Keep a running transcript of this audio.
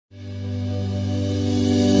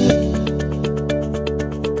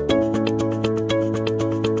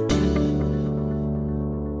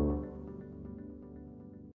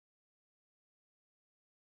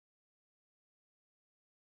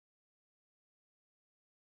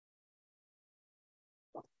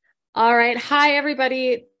All right. Hi,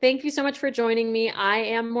 everybody. Thank you so much for joining me. I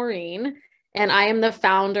am Maureen, and I am the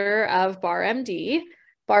founder of BarMD,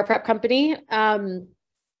 Bar Prep Company.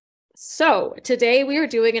 So today we are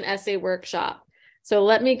doing an essay workshop. So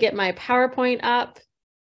let me get my PowerPoint up.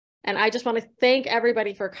 And I just want to thank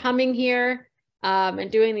everybody for coming here and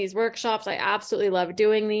doing these workshops. I absolutely love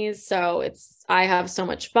doing these. So I have so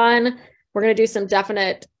much fun. We're going to do some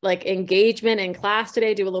definite engagement in class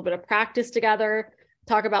today, do a little bit of practice together,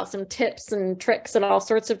 talk about some tips and tricks and all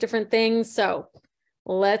sorts of different things. So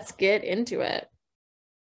let's get into it.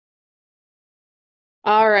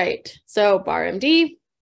 All right. So BarMD,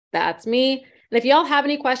 that's me. And if y'all have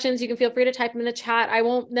any questions, you can feel free to type them in the chat. I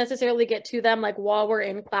won't necessarily get to them while we're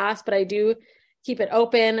in class, but I do keep it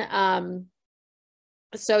open.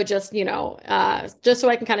 So just, just so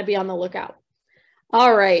I can kind of be on the lookout.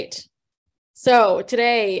 All right. So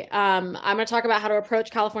today, I'm going to talk about how to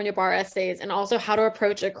approach California bar essays and also how to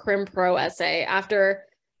approach a Crim Pro essay after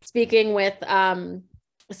speaking with some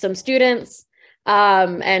students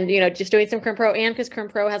and, just doing some Crim Pro. And because Crim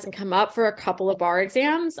Pro hasn't come up for a couple of bar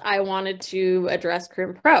exams, I wanted to address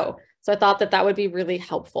Crim Pro. So I thought that would be really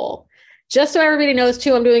helpful. Just so everybody knows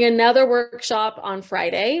too, I'm doing another workshop on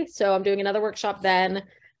Friday. So I'm doing another workshop then.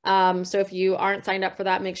 So if you aren't signed up for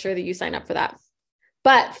that, make sure that you sign up for that.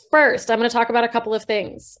 But first, I'm going to talk about a couple of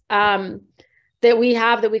things that we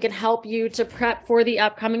have that we can help you to prep for the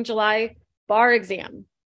upcoming July bar exam.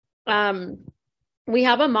 We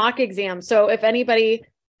have a mock exam. So if anybody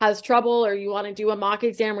has trouble or you want to do a mock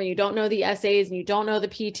exam where you don't know the essays and you don't know the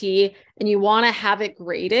PT and you want to have it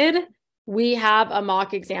graded, we have a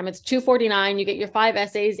mock exam. It's $249. You get your 5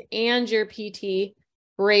 essays and your PT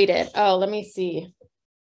graded. Oh, let me see.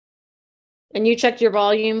 And you checked your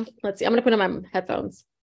volume. Let's see. I'm going to put on my headphones.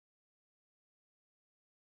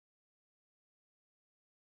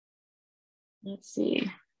 Let's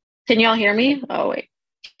see. Can you all hear me? Oh, wait.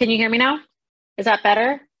 Can you hear me now? Is that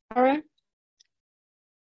better? All right.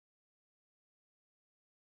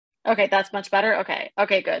 Okay, that's much better. Okay.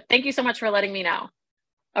 Okay, good. Thank you so much for letting me know.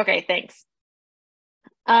 Okay, thanks.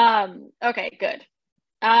 Okay, good.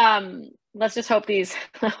 Let's just hope these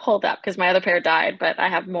hold up because my other pair died, but I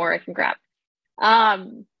have more I can grab.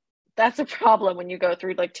 That's a problem when you go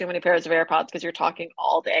through too many pairs of AirPods because you're talking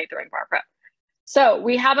all day during bar prep. So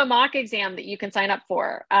we have a mock exam that you can sign up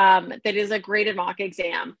for. That is a graded mock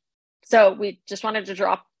exam. So we just wanted to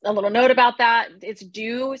drop a little note about that. It's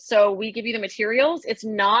due. So we give you the materials. It's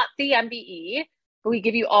not the MBE, but we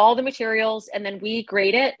give you all the materials and then we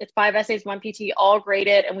grade it. It's 5 essays, 1 PT, all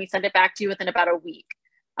graded, and we send it back to you within about a week.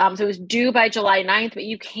 So it was due by July 9th, but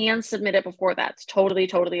you can submit it before that. It's totally,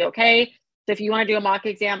 totally okay. So if you want to do a mock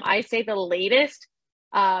exam, I say the latest.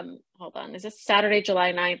 Hold on, is this Saturday,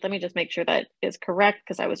 July 9th? Let me just make sure that is correct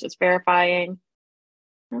because I was just verifying.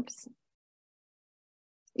 Oops.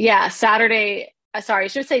 Yeah, Saturday. Sorry,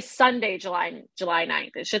 it should say Sunday, July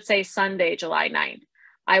 9th. It should say Sunday, July 9th.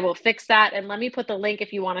 I will fix that. And let me put the link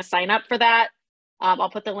if you want to sign up for that. I'll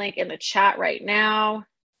put the link in the chat right now,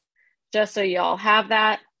 just so y'all have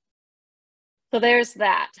that. So there's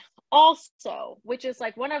that. Also, which is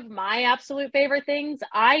one of my absolute favorite things,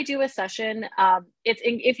 I do a session.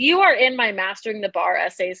 If you are in my Mastering the Bar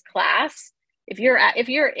Essays class, if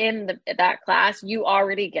you're in that class, you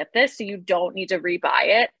already get this, so you don't need to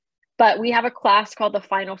rebuy it. But we have a class called the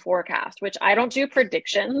Final Forecast, which I don't do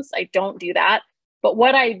predictions. I don't do that. But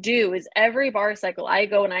what I do is every bar cycle, I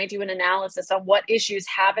go and I do an analysis on what issues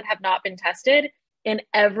have and have not been tested in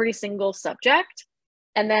every single subject.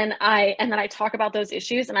 And then I talk about those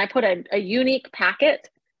issues and I put a unique packet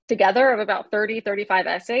together of about 30, 35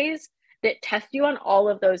 essays that test you on all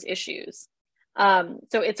of those issues. So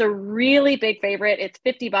it's a really big favorite. It's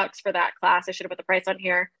 $50 for that class. I should have put the price on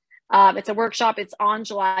here. It's a workshop. It's on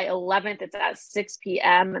July 11th. It's at 6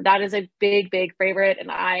 p.m. That is a big, big favorite.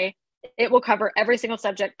 And it will cover every single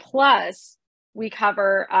subject. Plus we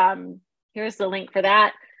cover, here's the link for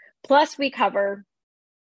that. Plus we cover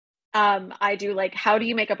I do how do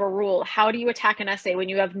you make up a rule? How do you attack an essay when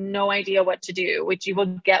you have no idea what to do, which you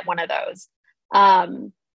will get one of those.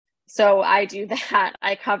 So I do that.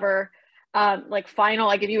 I cover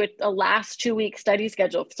I give you a last 2-week study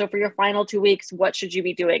schedule. So for your final 2 weeks, what should you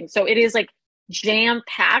be doing? So it is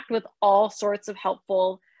jam-packed with all sorts of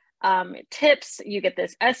helpful tips. You get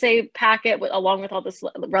this essay packet along with all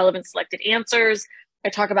the relevant selected answers. I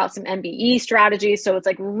talk about some MBE strategies. So it's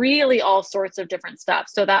really all sorts of different stuff.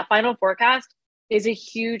 So that Final Forecast is a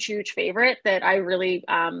huge, huge favorite that I really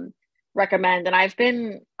recommend.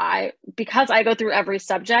 And because I go through every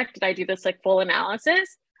subject and I do this full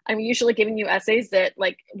analysis, I'm usually giving you essays that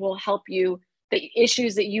will help you the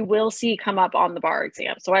issues that you will see come up on the bar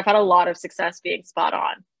exam. So I've had a lot of success being spot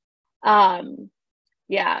on.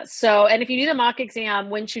 Yeah. So, and if you do the mock exam,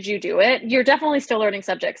 when should you do it? You're definitely still learning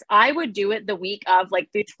subjects. I would do it the week of,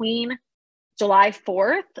 like, between July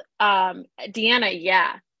 4th. Deanna,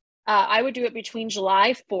 yeah. I would do it between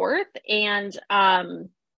July 4th and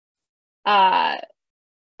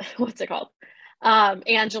what's it called?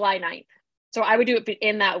 And July 9th. So I would do it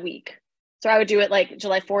in that week. So I would do it like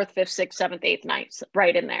July 4th, 5th, 6th, 7th, 8th, 9th,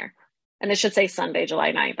 right in there. And it should say Sunday,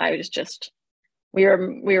 July 9th. I was just we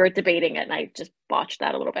were debating it and I just botched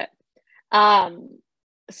that a little bit.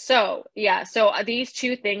 So yeah, so these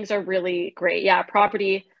two things are really great. Yeah,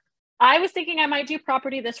 property. I was thinking I might do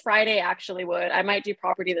property this Friday, actually. I might do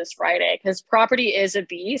property this Friday because property is a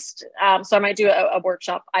beast. So I might do a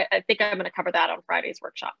workshop. I think I'm going to cover that on Friday's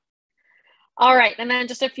workshop. All right. And then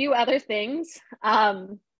just a few other things.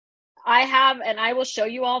 I have, and I will show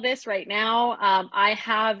you all this right now. I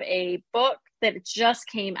have a book that just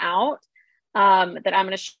came out that I'm going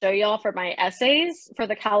to show you all for my essays for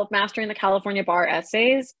the Mastering the California Bar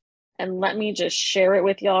essays. And let me just share it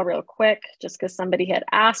with y'all real quick, just because somebody had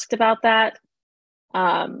asked about that.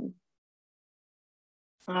 All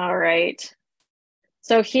right.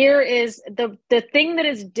 So here is the thing that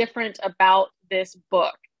is different about this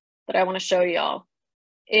book that I want to show y'all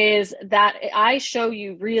is that I show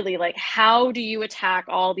you really, like, how do you attack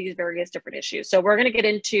all these various different issues. So we're going to get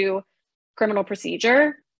into criminal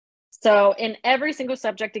procedure. So in every single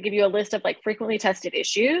subject, to give you a list of, like, frequently tested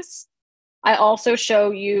issues. I also show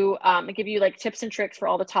you, I give you, like, tips and tricks for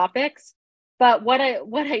all the topics. But what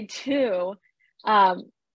I do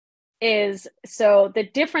is, so the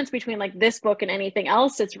difference between, like, this book and anything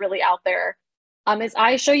else that's really out there is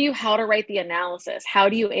I show you how to write the analysis. How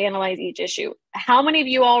do you analyze each issue? How many of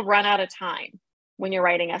you all run out of time when you're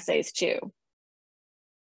writing essays too?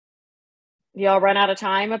 You all run out of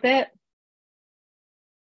time a bit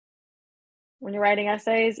when you're writing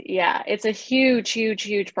essays? Yeah, it's a huge, huge,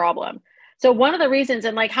 huge problem. So one of the reasons,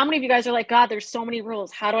 and, like, how many of you guys are like, God, there's so many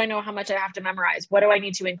rules. How do I know how much I have to memorize? What do I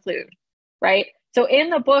need to include? Right? So in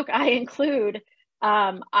the book, I include,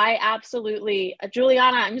 I absolutely,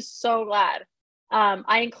 Juliana, I'm so glad.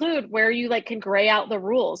 I include where you, like, can gray out the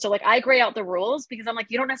rules. So, like, I gray out the rules because I'm like,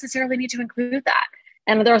 you don't necessarily need to include that.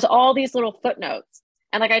 And there's all these little footnotes.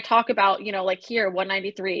 And, like, I talk about, you know, like here,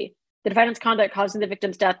 193, the defendant's conduct causing the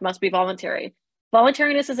victim's death must be voluntary.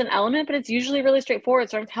 Voluntariness is an element, but it's usually really straightforward.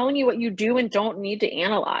 So I'm telling you what you do and don't need to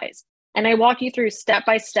analyze. And I walk you through step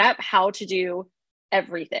by step how to do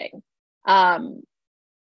everything. Criminal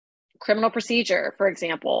procedure, for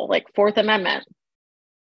example, like Fourth Amendment.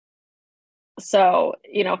 So,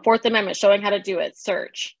 you know, Fourth Amendment, showing how to do it,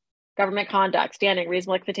 search, government conduct, standing,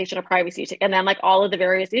 reasonable expectation of privacy, and then, like, all of the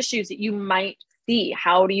various issues that you might see.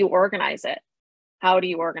 How do you organize it? How do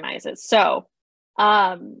you organize it? So,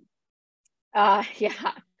 yeah.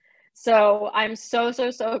 So I'm so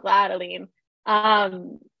glad, Aline.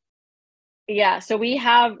 Yeah, so we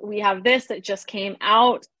have this that just came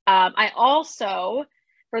out. I also,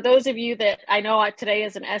 for those of you that, I know today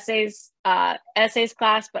is an essays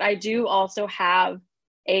class, but I do also have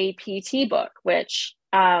a PT book, which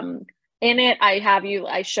in it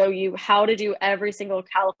I show you how to do every single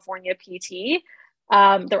California PT.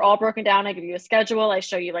 They're all broken down. I give you a schedule. I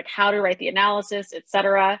show you, like, how to write the analysis,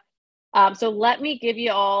 etc. So let me give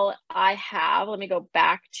you all, let me go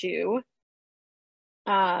back to,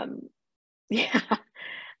 yeah.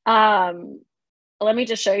 Let me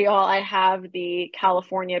just show you all, I have the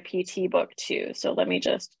California PT book too. So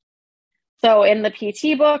so in the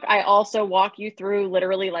PT book, I also walk you through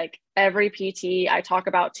literally, like, every PT. I talk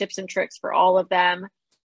about tips and tricks for all of them.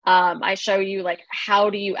 I show you, like,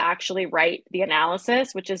 how do you actually write the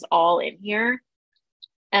analysis, which is all in here.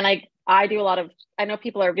 And I do a lot of, I know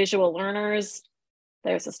people are visual learners.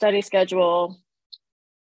 There's a study schedule.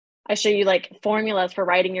 I show you, like, formulas for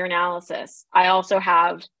writing your analysis. I also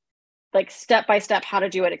have, like, step-by-step how to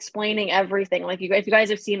do it, explaining everything. Like, if you guys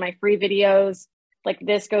have seen my free videos, like,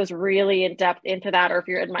 this goes really in depth into that. Or if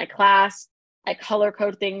you're in my class, I color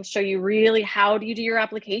code things, show you really how do you do your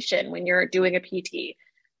application when you're doing a PT.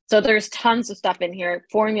 So there's tons of stuff in here,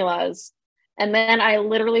 formulas. And then I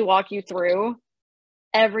literally walk you through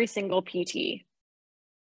every single PT.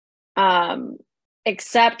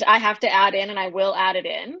 Except I have to add in, and I will add it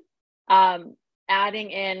in,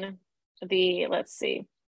 adding in the, let's see,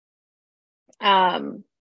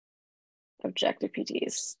 objective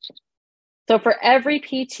PTs. So for every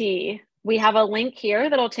PT, we have a link here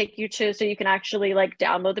that'll take you to, so you can actually, like,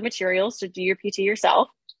 download the materials to do your PT yourself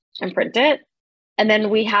and print it. And then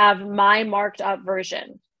we have my marked up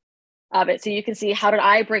version. of it. So you can see, how did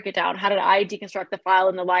I break it down? How did I deconstruct the file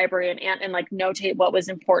in the library and like notate what was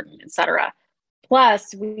important, etc.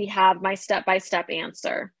 Plus we have my step-by-step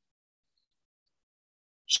answer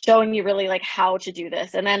showing you really like how to do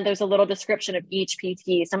this. And then there's a little description of each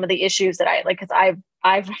PT, some of the issues that I like, because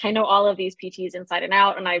I know all of these PTs inside and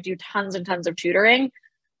out, and I do tons and tons of tutoring,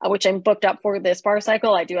 which I'm booked up for this bar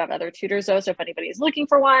cycle. I do have other tutors though, so if anybody is looking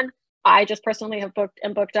for one, I just personally have booked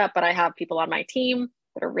up, but I have people on my team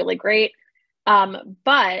that are really great. I've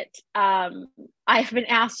been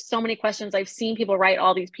asked so many questions. I've seen people write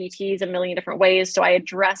all these PTs a million different ways, so I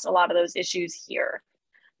address a lot of those issues here.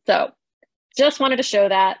 So just wanted to show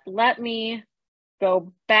that. Let me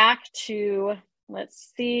go back to,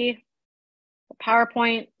 let's see, the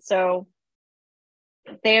PowerPoint. So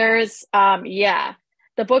there's,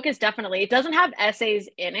 the book is definitely, it doesn't have essays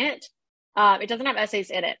in it.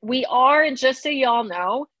 We are, and just so y'all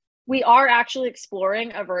know, we are actually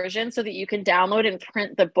exploring a version so that you can download and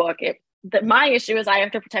print the book. My issue is I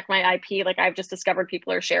have to protect my IP. Like I've just discovered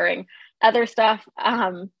people are sharing other stuff.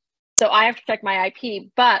 So I have to protect my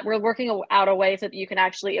IP, but we're working out a way so that you can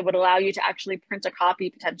actually, it would allow you to actually print a copy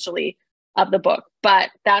potentially of the book, but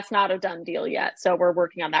that's not a done deal yet. So we're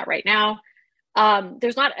working on that right now.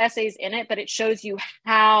 There's not essays in it, but it shows you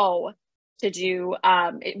how to do,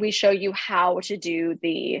 we show you how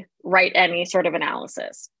to write any sort of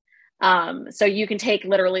analysis. So you can take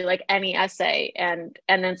literally like any essay and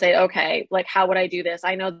then say, okay, like how would I do this?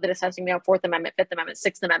 I know that assessing now 4th Amendment, 5th Amendment,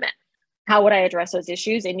 6th Amendment, how would I address those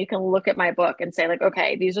issues? And you can look at my book and say like,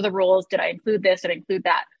 okay, these are the rules. Did I include this? Did I include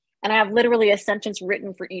that? And I have literally a sentence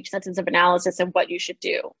written for each sentence of analysis and what you should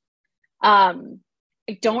do. I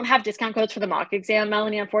don't have discount codes for the mock exam,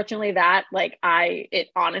 Melanie. Unfortunately,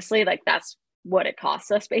 honestly, like that's what it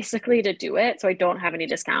costs us basically to do it. So I don't have any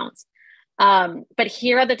discounts. But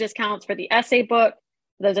here are the discounts for the essay book.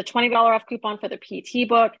 There's a $20 off coupon for the PT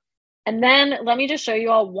book. And then let me just show you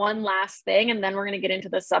all one last thing, and then we're going to get into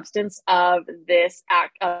the substance of this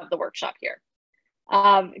act of the workshop here,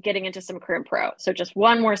 getting into some Crim Pro. So just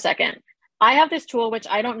one more second. I have this tool, which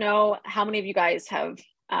I don't know how many of you guys have,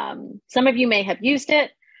 some of you may have used it.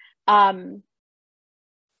 And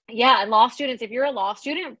law students, if you're a law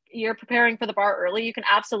student, you're preparing for the bar early, you can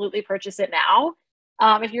absolutely purchase it now.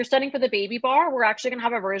 If you're studying for the baby bar, we're actually gonna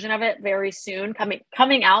have a version of it very soon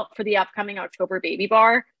coming out for the upcoming October baby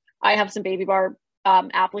bar. I have some baby bar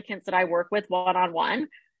applicants that I work with one-on-one,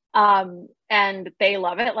 and they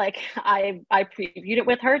love it. Like I previewed it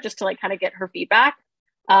with her just to like kind of get her feedback,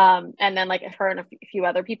 and then like her and a few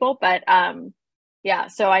other people. But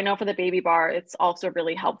so I know for the baby bar, it's also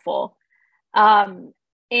really helpful. And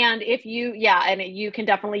if you, you can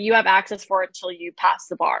definitely, you have access for it until you pass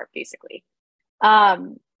the bar, basically.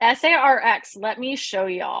 SARX, let me show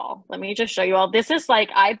y'all. Let me just show you all. This is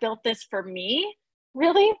like, I built this for me,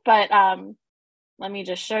 really, but let me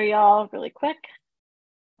just show y'all really quick.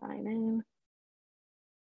 Sign in.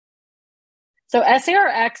 So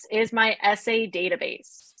SARX is my essay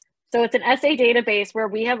database. So it's an essay database where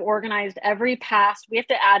we have organized every past, we have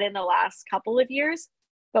to add in the last couple of years,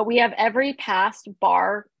 but we have every past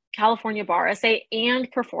bar, California bar essay and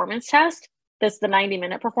performance test. That's the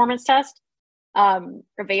 90-minute performance test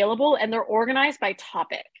available, and they're organized by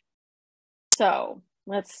topic. So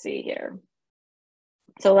let's see here.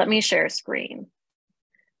 So let me share screen.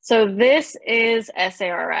 So this is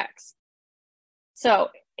SARX. So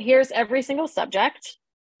here's every single subject,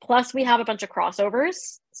 plus we have a bunch of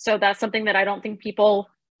crossovers. So that's something that I don't think people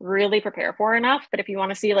really prepare for enough, but if you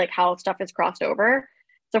want to see like how stuff is crossed over.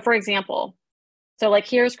 So for example, so like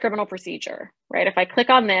here's criminal procedure, right? If I click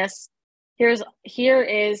on this, here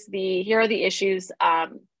are the issues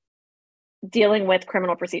dealing with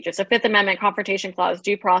criminal procedure. So 5th Amendment, Confrontation Clause,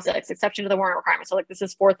 due process, exception to the warrant requirement. So like this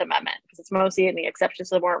is 4th Amendment because it's mostly in the exceptions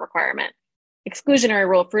to the warrant requirement. Exclusionary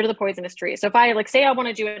rule, fruit of the poisonous tree. So if I like say I want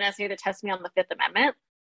to do an essay that tests me on the 5th Amendment,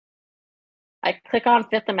 I click on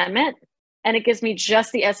 5th Amendment and it gives me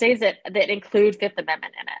just the essays that include 5th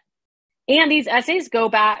Amendment in it. And these essays go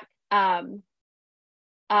back,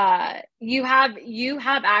 you have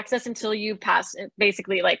access until you pass,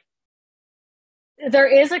 basically like there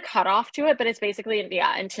is a cutoff to it, but it's basically,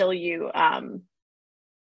 until you,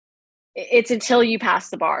 it's until you pass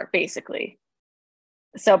the bar, basically.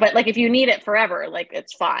 So, but like, if you need it forever, like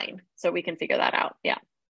it's fine. So we can figure that out. Yeah.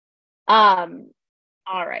 All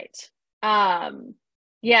right.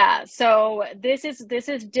 So this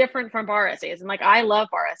is different from bar essays. And like, I love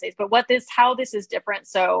bar essays, but how this is different.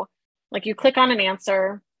 So like you click on an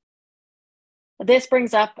answer, this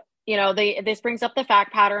brings up, this brings up the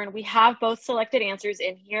fact pattern. We have both selected answers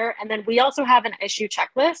in here. And then we also have an issue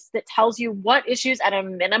checklist that tells you what issues at a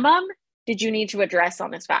minimum did you need to address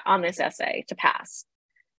on this essay to pass?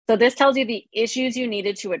 So this tells you the issues you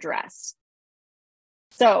needed to address.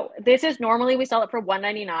 So this is normally we sell it for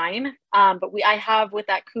 $199, but I have with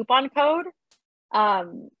that coupon code.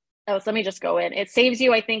 So let me just go in. It saves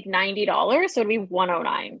you, I think, $90, so it'd be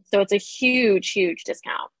 $109. So it's a huge, huge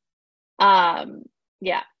discount.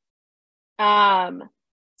 Yeah.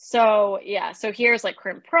 So yeah, so here's like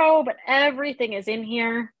Crimp Pro, but everything is in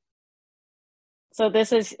here. So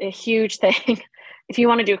this is a huge thing. If you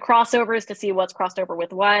want to do crossovers to see what's crossed over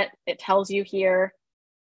with what, it tells you here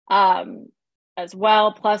as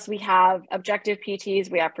well. Plus we have objective PTs,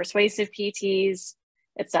 we have persuasive PTs,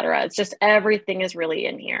 etc. It's just everything is really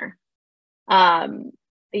in here.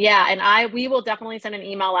 Yeah, and we will definitely send an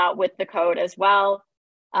email out with the code as well.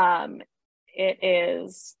 It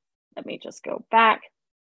is, let me just go back.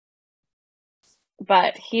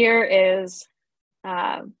 But here is,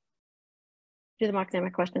 do the mock exam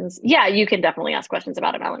questions. Yeah, you can definitely ask questions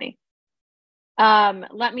about it, Melanie.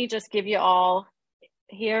 Let me just give you all,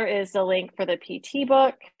 here is the link for the PT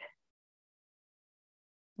book.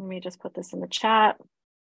 Let me just put this in the chat.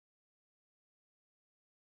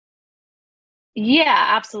 Yeah,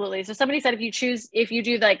 absolutely. So somebody said if you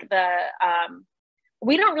do like the,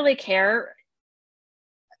 we don't really care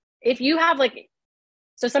if you have like,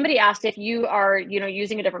 so somebody asked if you are,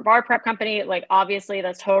 using a different bar prep company, like obviously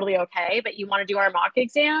that's totally okay, but you want to do our mock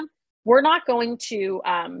exam, we are not going to,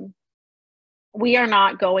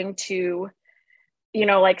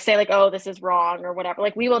 like say like, oh, this is wrong or whatever.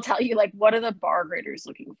 Like we will tell you like, what are the bar graders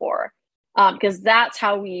looking for? Because that's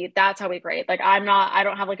how we grade. Like I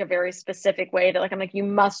don't have like a very specific way that like, I'm like, you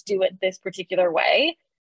must do it this particular way,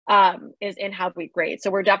 is in how we grade. So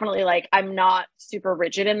we're definitely like, I'm not super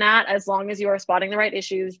rigid in that, as long as you are spotting the right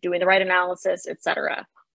issues, doing the right analysis, etc.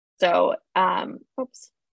 So,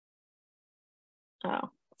 oops. Oh,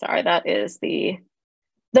 sorry. That is the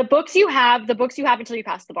books you have until you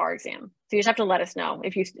pass the bar exam. So you just have to let us know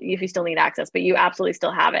if you still need access, but you absolutely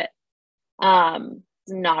still have it.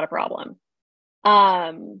 It's not a problem.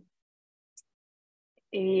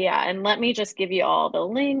 Yeah, and let me just give you all the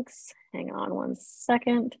links. Hang on one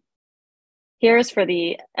second. Here's for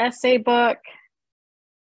the essay book.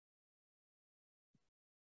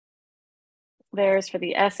 There's for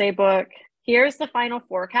the essay book. Here's the final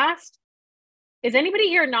forecast. Is anybody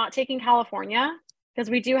here not taking California? Because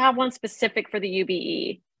we do have one specific for the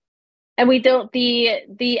UBE. And we don't, the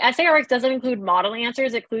SARX doesn't include model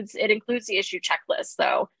answers. It includes the issue checklist,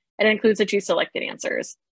 though. It includes the 2 selected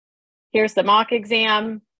answers. Here's the mock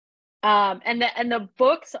exam. And the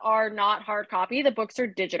books are not hard copy. The books are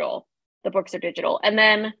digital. And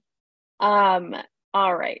then,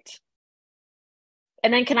 all right.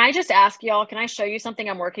 And then can I just ask y'all, can I show you something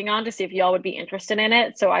I'm working on to see if y'all would be interested in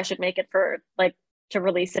it? So I should make it for like to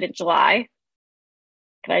release it in July.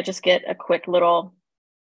 Can I just get a quick little,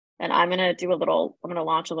 and I'm going to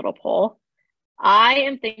launch a little poll. I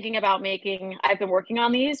am thinking about I've been working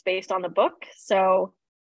on these based on the book. So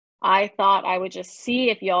I thought I would just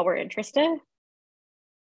see if y'all were interested.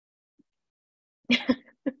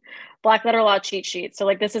 Black letter law cheat sheet. So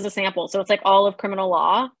like, this is a sample. So it's like all of criminal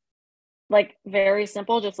law, like very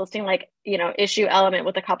simple, just listing like, issue element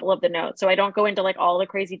with a couple of the notes. So I don't go into like all the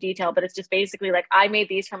crazy detail, but it's just basically like, I made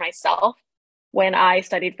these for myself when I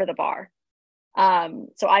studied for the bar.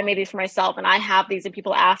 So I made these for myself, and I have these, and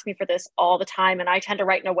people ask me for this all the time. And I tend to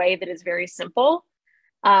write in a way that is very simple.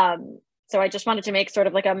 So I just wanted to make sort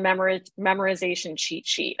of like a memorization cheat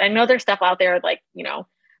sheet. I know there's stuff out there like,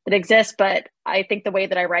 that exists, but I think the way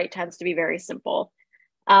that I write tends to be very simple.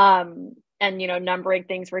 And, numbering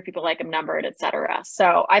things where people like them numbered, etc.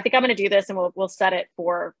 So I think I'm going to do this, and we'll set it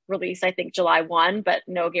for release, I think July 1, but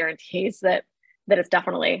no guarantees that it's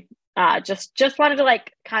definitely, just wanted to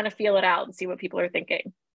like kind of feel it out and see what people are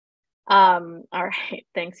thinking. All right.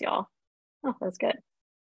 Thanks, y'all. Oh, that's good.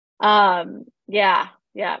 Yeah.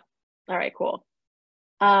 All right, cool.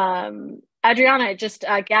 Adriana, just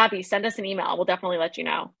Gabby, send us an email. We'll definitely let you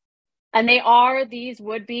know. And these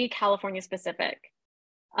would be California specific.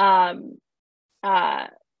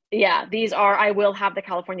 Yeah, these are, I will have the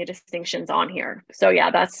California distinctions on here. So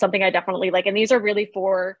yeah, that's something I definitely like. And these are really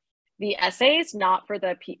for the essays, not for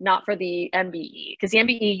the MBE, because the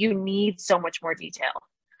MBE, you need so much more detail.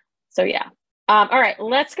 So yeah. All right,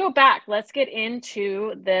 let's go back. Let's get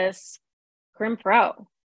into this Crim Pro.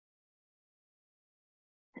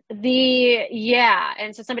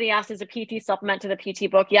 And so somebody asked, is a PT supplement to the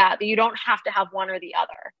PT book? Yeah, you don't have to have one or the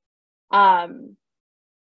other.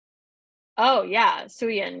 Oh yeah,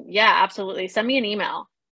 Suyin. Yeah, absolutely. Send me an email.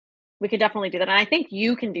 We could definitely do that. And I think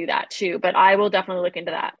you can do that too, but I will definitely look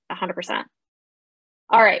into that 100%.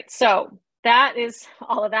 All right, so that is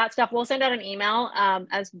all of that stuff. We'll send out an email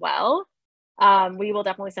as well. We will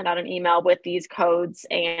definitely send out an email with these codes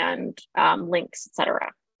and links,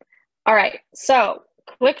 etc. All right, so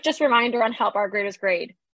quick just reminder on Help Our Graders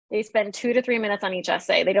Grade. They spend 2 to 3 minutes on each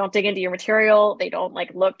essay. They don't dig into your material. They don't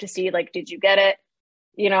like look to see like, did you get it?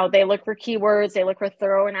 You know, they look for keywords. They look for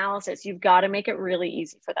thorough analysis. You've got to make it really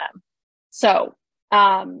easy for them. So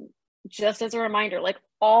just as a reminder, like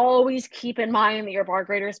always keep in mind that your bar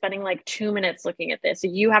grader is spending like 2 minutes looking at this. So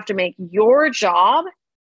you have to make your job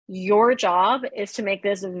is to make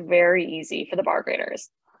this very easy for the bar graders.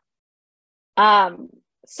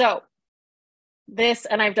 So this,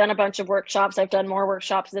 and I've done a bunch of workshops. I've done more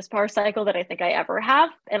workshops this bar cycle than I think I ever have.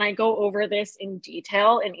 And I go over this in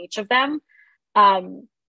detail in each of them.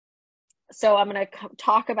 So I'm going to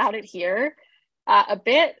talk about it here a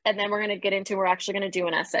bit, and then we're going to get into, we're actually going to do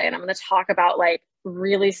an essay, and I'm going to talk about like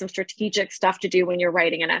really some strategic stuff to do when you're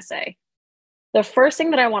writing an essay. The first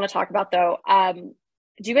thing that I want to talk about though,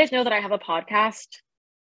 do you guys know that I have a podcast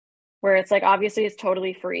where it's like, obviously it's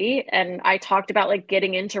totally free. And I talked about like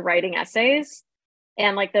getting into writing essays,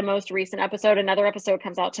 and like the most recent episode, another episode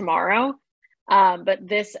comes out tomorrow. But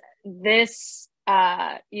this,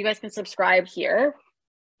 you guys can subscribe here.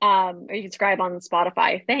 Or you can subscribe on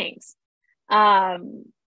Spotify. Thanks.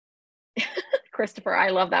 Christopher, I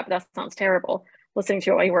love that, but that sounds terrible listening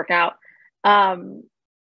to it while you work out.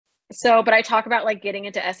 But I talk about like getting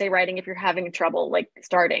into essay writing if you're having trouble like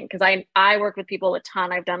starting, because I work with people a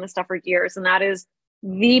ton. I've done this stuff for years, and that is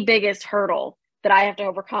the biggest hurdle that I have to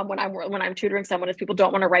overcome when I'm tutoring someone, is people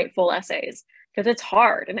don't want to write full essays because it's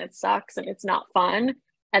hard and it sucks and it's not fun.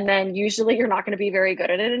 And then usually you're not going to be very good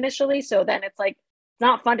at it initially. So then it's like, it's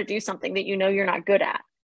not fun to do something that you know you're not good at,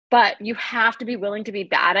 but you have to be willing to be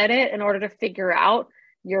bad at it in order to figure out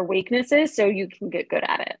your weaknesses so you can get good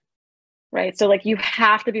at it. Right. So like you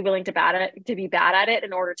have to be willing to be bad at it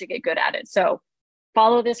in order to get good at it. So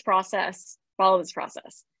follow this process.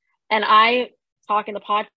 And I talk in the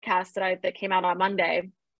podcast that came out on Monday,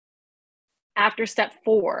 after step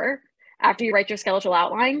 4, after you write your skeletal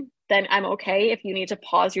outline, then I'm okay if you need to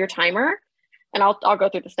pause your timer, and I'll go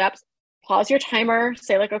through the steps. Pause your timer,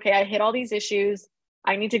 say like, okay, I hit all these issues.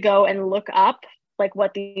 I need to go and look up like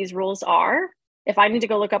what these rules are. If I need to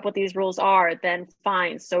go look up what these rules are, then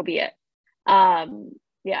fine, so be it.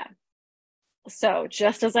 Yeah. So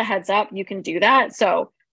just as a heads up, you can do that.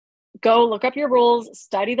 So go look up your rules,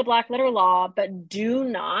 study the black letter law, but do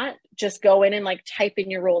not just go in and like type in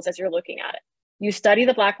your rules as you're looking at it. You study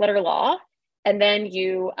the black letter law, and then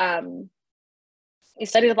you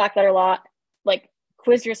study the black letter law, like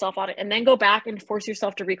quiz yourself on it, and then go back and force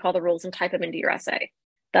yourself to recall the rules and type them into your essay.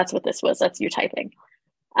 That's what this was. That's you typing.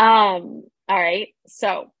 All right.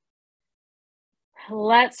 So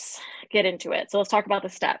let's get into it. So let's talk about the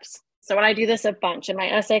steps. So when I do this a bunch in my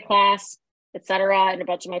essay class, etc., and a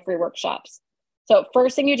bunch of my free workshops. So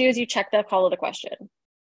first thing you do is you check the call of the question.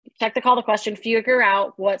 Check the call of the question, figure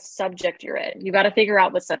out what subject you're in. You got to figure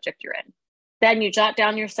out what subject you're in. Then you jot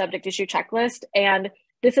down your subject issue checklist. And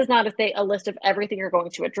this is not a list of everything you're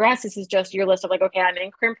going to address. This is just your list of like, okay, I'm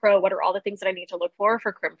in Crim Pro. What are all the things that I need to look for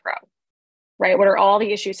Crim Pro? Right? What are all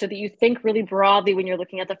the issues, so that you think really broadly when you're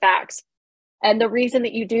looking at the facts. And the reason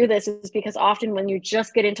that you do this is because often when you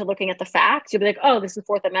just get into looking at the facts, you'll be like, oh, this is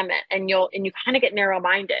Fourth Amendment. And you kind of get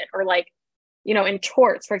narrow-minded, or like, you know, in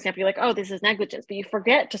torts, for example, you're like, oh, this is negligence, but you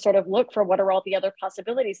forget to sort of look for what are all the other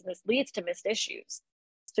possibilities, and this leads to missed issues.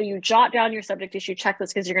 So you jot down your subject issue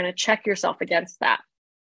checklist because you're going to check yourself against that.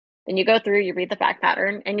 Then you go through, you read the fact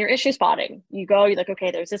pattern, and your issue spotting. You're like,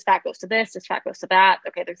 okay, there's this fact goes to this fact goes to that.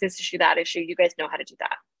 Okay, there's this issue, that issue. You guys know how to do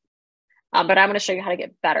that. But I'm going to show you how to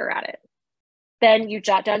get better at it. Then you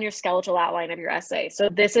jot down your skeletal outline of your essay. So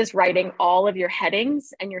this is writing all of your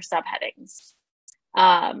headings and your subheadings.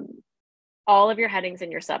 All of your headings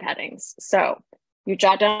and your subheadings. So you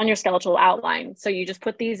jot down your skeletal outline. So you just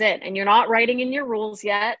put these in, and you're not writing in your rules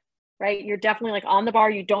yet, right? You're definitely like on the bar.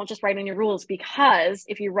 You don't just write in your rules, because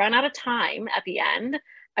if you run out of time at the end,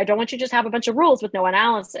 I don't want you to just have a bunch of rules with no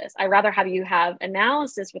analysis. I'd rather have you have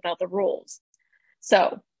analysis without the rules.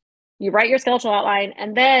 So you write your skeletal outline,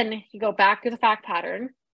 and then you go back to the fact pattern.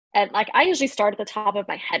 And like, I usually start at the top of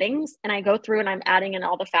my headings, and I go through and I'm adding in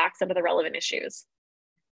all the facts under the relevant issues.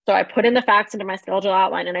 So I put in the facts into my skeletal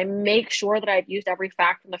outline, and I make sure that I've used every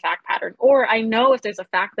fact from the fact pattern, or I know if there's a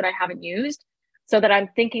fact that I haven't used, so that I'm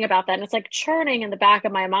thinking about that. And it's like churning in the back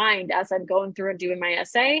of my mind as I'm going through and doing my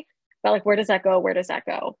essay, but like, where does that go? Where does that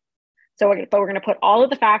go? So we're going to put all of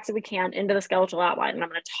the facts that we can into the skeletal outline, and I'm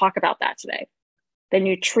going to talk about that today. Then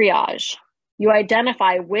you triage. You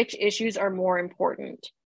identify which issues are more important.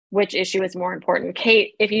 which issue is more important.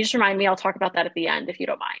 Kate, if you just remind me, I'll talk about that at the end if you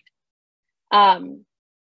don't mind.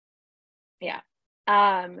 Yeah.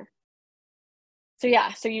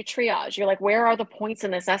 So you triage. You're like, where are the points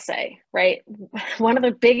in this essay, right? One of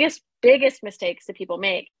the biggest mistakes that people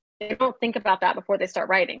make, they don't think about that before they start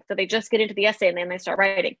writing. So they just get into the essay and then they start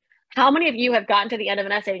writing. How many of you have gotten to the end of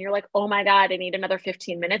an essay and you're like, oh my God, I need another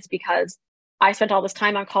 15 minutes because I spent all this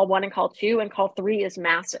time on call 1 and call 2 and call 3 is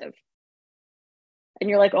massive. And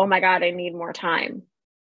you're like, oh my God, I need more time.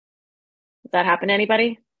 Does that happen to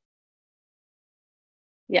anybody?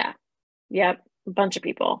 Yeah. Yep. A bunch of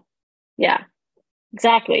people. Yeah.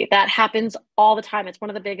 Exactly. That happens all the time. It's one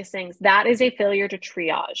of the biggest things. That is a failure to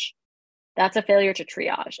triage. That's a failure to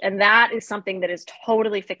triage. And that is something that is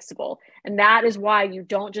totally fixable. And that is why you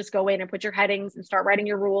don't just go in and put your headings and start writing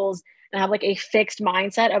your rules and have like a fixed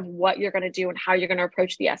mindset of what you're going to do and how you're going to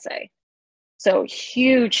approach the essay. So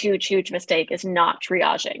huge mistake is not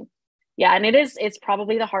triaging. Yeah. And it's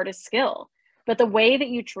probably the hardest skill. But the way that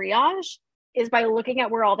you triage is by looking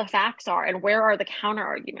at where all the facts are and where are the counter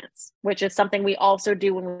arguments, which is something we also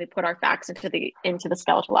do when we put our facts into the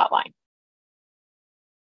skeletal outline.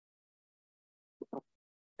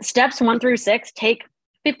 Steps 1 through 6 take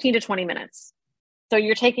 15 to 20 minutes. So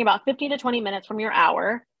you're taking about 15 to 20 minutes from your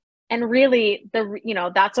hour. And really,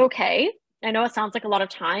 that's okay. I know it sounds like a lot of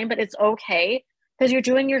time, but it's okay because you're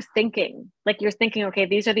doing your thinking. Like you're thinking, okay,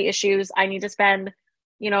 these are the issues. I need to spend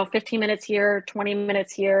 15 minutes here, 20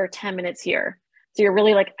 minutes here, 10 minutes here. So you're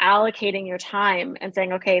really like allocating your time and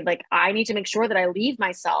saying, okay, like I need to make sure that I leave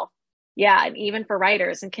myself. Yeah. And even for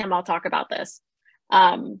writers, and Kim, I'll talk about this.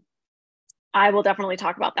 I will definitely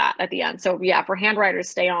talk about that at the end. So yeah, for handwriters,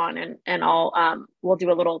 stay on and we'll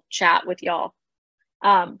do a little chat with y'all.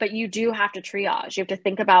 But you do have to triage. You have to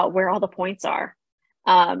think about where all the points are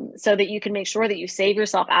so that you can make sure that you save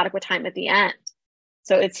yourself adequate time at the end.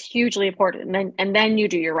 So it's hugely important. And then you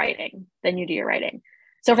do your writing.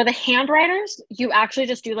 So for the handwriters, you actually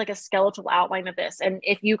just do like a skeletal outline of this. And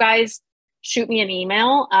if you guys shoot me an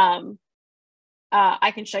email,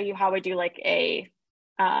 I can show you how I do like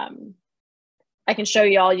I can show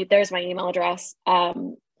y'all, there's my email address. I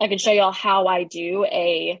can show y'all how I do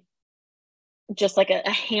just like a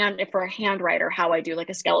handwriter, how I do like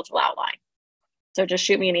a skeletal outline. So just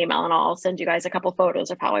shoot me an email and I'll send you guys a couple photos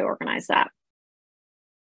of how I organize that.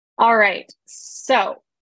 All right, so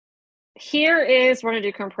we're gonna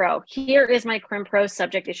do Crim Pro. Here is my Crim Pro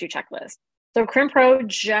subject issue checklist. So Crim Pro,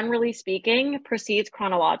 generally speaking, proceeds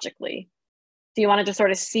chronologically. So you want to just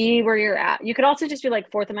sort of see where you're at. You could also just do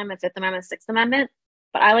like 4th Amendment, 5th Amendment, 6th Amendment,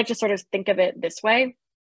 but I like to sort of think of it this way.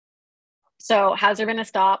 So has there been a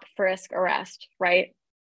stop, frisk, arrest, right?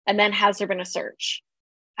 And then has there been a search?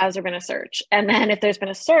 And then if there's been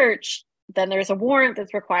a search, then there's a warrant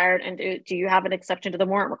that's required. And do you have an exception to the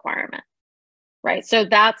warrant requirement? Right. So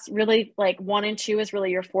that's really like 1 and 2 is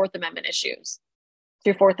really your 4th Amendment issues.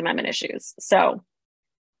 So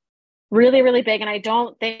really big. And I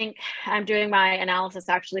don't think I'm doing my analysis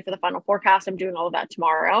actually for the final forecast. I'm doing all of that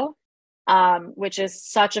tomorrow, which is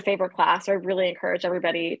such a favorite class. So I really encourage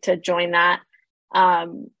everybody to join that.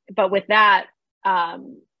 But with that,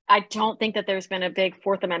 I don't think that there's been a big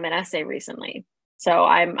 4th Amendment essay recently. So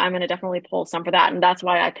I'm going to definitely pull some for that. And that's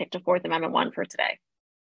why I picked a 4th Amendment one for today.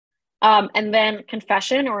 And then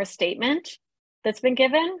confession or a statement that's been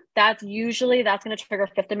given, that's going to trigger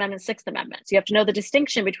 5th Amendment, 6th Amendment. So you have to know the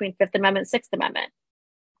distinction between 5th Amendment, 6th Amendment.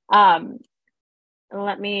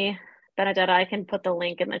 Benedetta, I can put the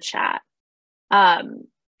link in the chat.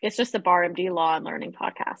 It's just the BarMD Law and Learning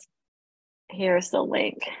podcast. Here's the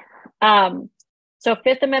link. So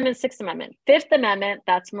 5th Amendment, 6th Amendment. 5th Amendment,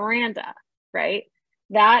 that's Miranda, right?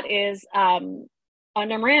 That is, under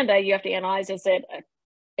Miranda, you have to analyze, is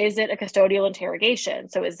it a custodial interrogation?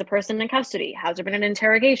 So is the person in custody? Has there been an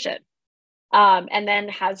interrogation? And then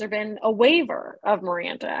has there been a waiver of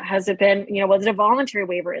Miranda? Has it been, was it a voluntary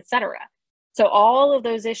waiver, et cetera? So all of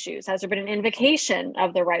those issues, has there been an invocation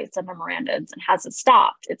of the rights of the Mirandans and has it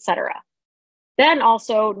stopped, et cetera? Then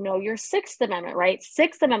also know your 6th Amendment, right?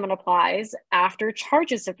 6th Amendment applies after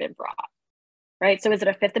charges have been brought, right? So is it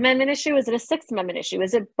a 5th Amendment issue? Is it a 6th Amendment issue?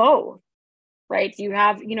 Is it both, right? You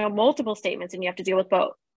have, multiple statements and you have to deal with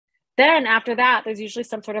both. Then after that, there's usually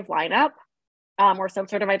some sort of lineup or some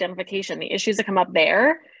sort of identification. The issues that come up with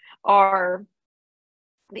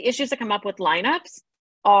lineups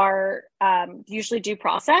are usually due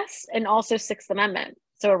process and also 6th Amendment.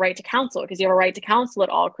 So a right to counsel, because you have a right to counsel at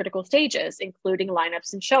all critical stages, including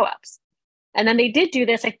lineups and show-ups. And then they did do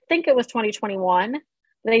this, I think it was 2021,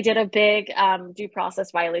 they did a big due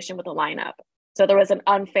process violation with a lineup. So there was an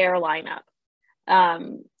unfair lineup.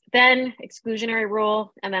 Then exclusionary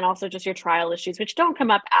rule, and then also just your trial issues, which don't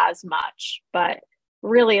come up as much, but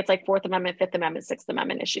really it's like Fourth Amendment, Fifth Amendment, Sixth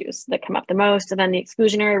Amendment issues that come up the most. And then the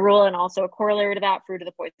exclusionary rule, and also a corollary to that, fruit of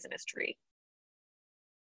the poisonous tree.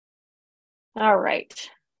 All right.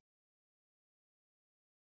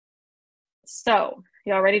 So,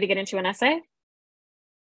 y'all ready to get into an essay?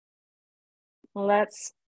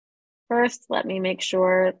 Let me make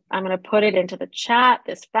sure I'm going to put it into the chat,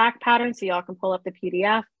 this fact pattern, so y'all can pull up the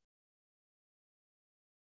PDF.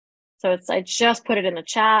 So I just put it in the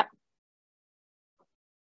chat.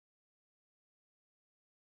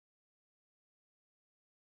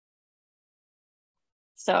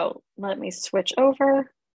 So let me switch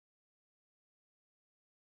over.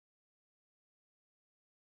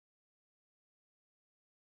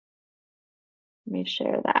 Let me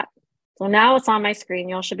share that. So now it's on my screen.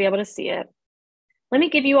 Y'all should be able to see it. Let me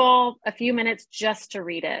give you all a few minutes just to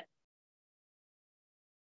read it.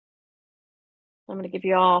 I'm going to give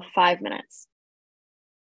you all 5 minutes.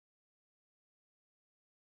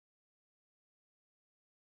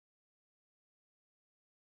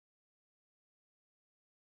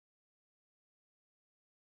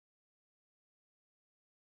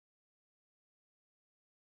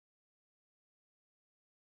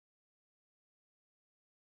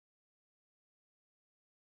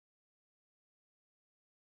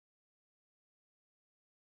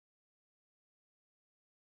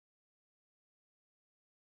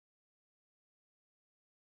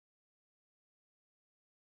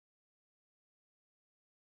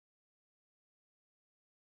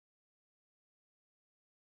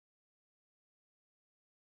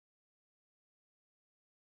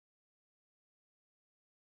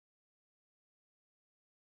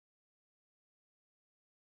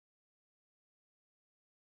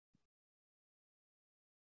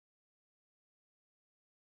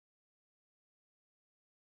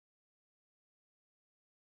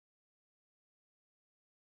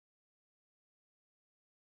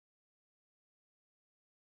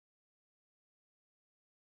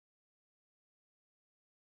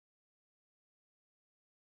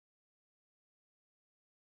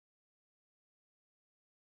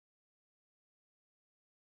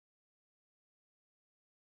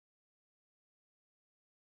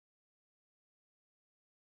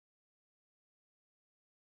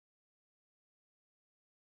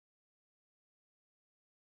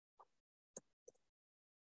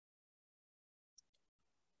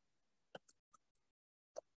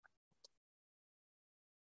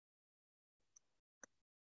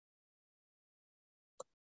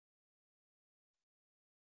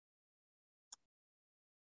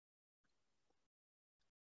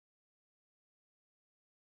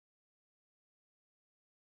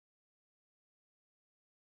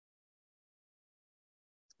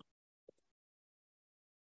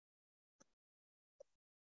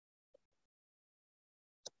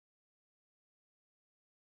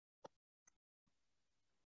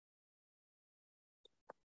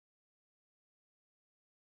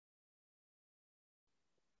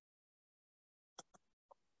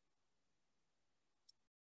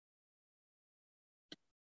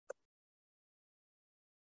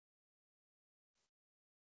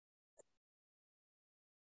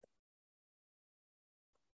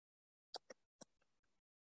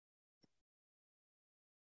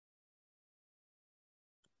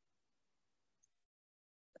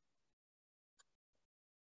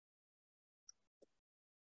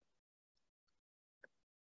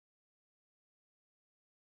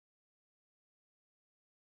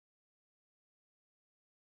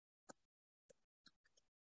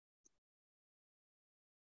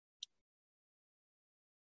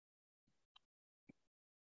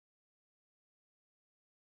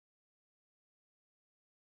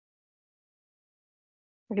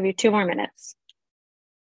 I'll give you 2 more minutes.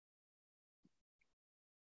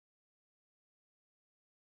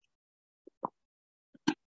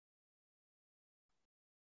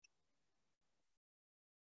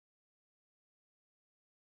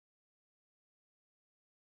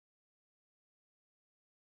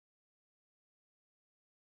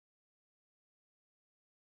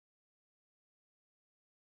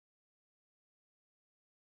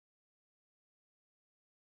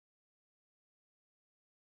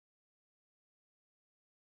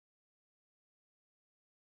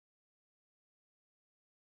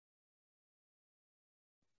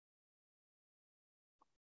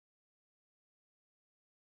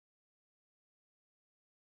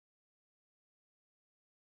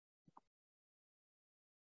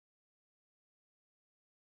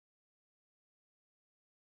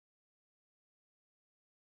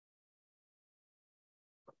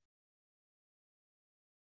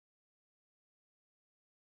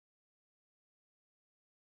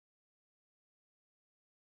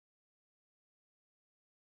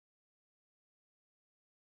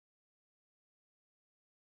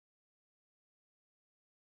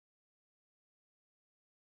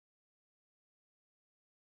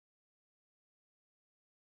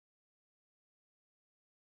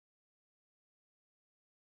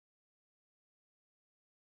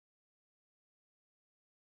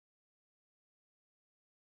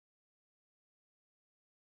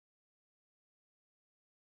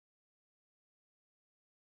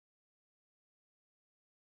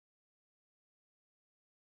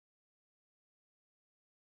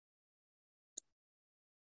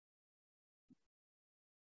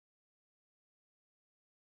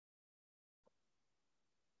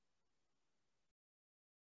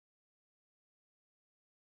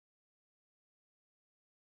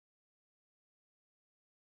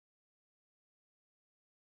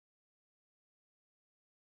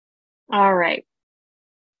 All right.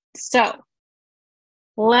 So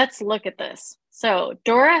let's look at this. So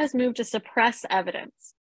Dora has moved to suppress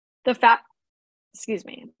evidence. The fact, excuse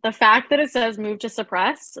me, the fact that it says move to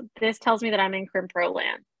suppress, this tells me that I'm in crim pro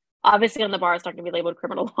land. Obviously on the bar, it's not going to be labeled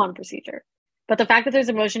criminal law and procedure. But the fact that there's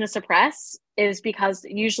a motion to suppress is because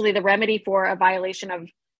usually the remedy for a violation of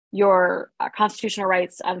your constitutional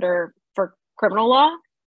rights for criminal law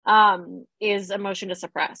is a motion to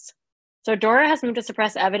suppress. So Dora has moved to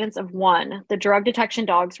suppress evidence of 1, the drug detection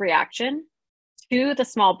dog's reaction, 2, the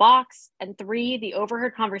small box, and 3, the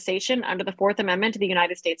overheard conversation under the Fourth Amendment to the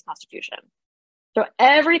United States Constitution. So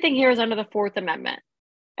everything here is under the Fourth Amendment.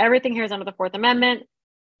 Everything here is under the Fourth Amendment.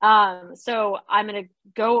 So I'm going to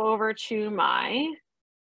go over to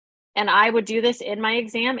and I would do this in my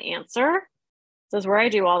exam answer. This is where I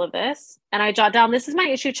do all of this. And I jot down, this is my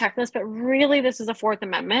issue checklist, but really this is a Fourth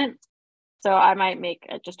Amendment. So I might make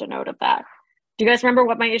just a note of that. Do you guys remember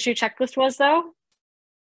what my issue checklist was though?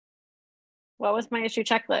 What was my issue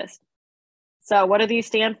checklist? So what do these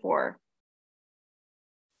stand for?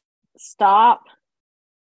 Stop,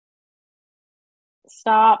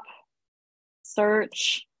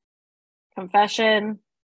 search, confession,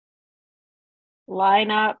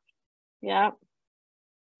 lineup, yeah,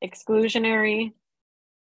 exclusionary,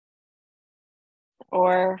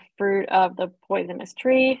 or fruit of the poisonous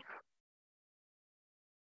tree,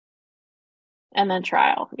 and then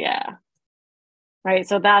trial, yeah. Right,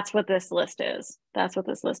 so that's what this list is. That's what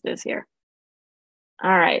this list is here. All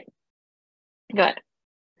right, good.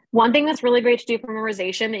 One thing that's really great to do for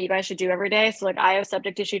memorization that you guys should do every day, so like I have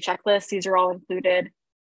subject issue checklists, these are all included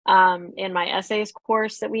in my essays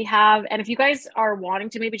course that we have. And if you guys are wanting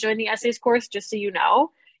to maybe join the essays course, just so you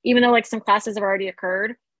know, even though like some classes have already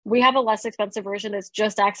occurred, we have a less expensive version that's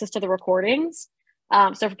just access to the recordings.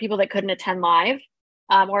 So for people that couldn't attend live,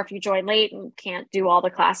 or if you join late and can't do all the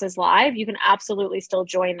classes live, you can absolutely still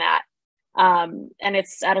join that. And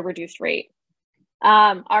it's at a reduced rate.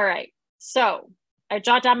 All right, so I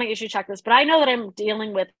jot down my issue checklist, but I know that I'm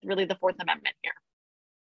dealing with really the Fourth Amendment here.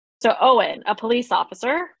 So Owen, a police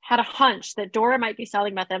officer, had a hunch that Dora might be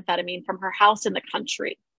selling methamphetamine from her house in the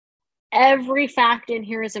country. Every fact in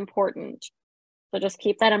here is important, so just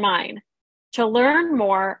keep that in mind. To learn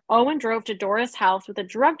more, Owen drove to Dora's house with a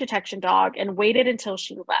drug detection dog and waited until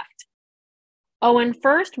she left. Owen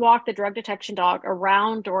first walked the drug detection dog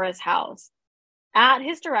around Dora's house. At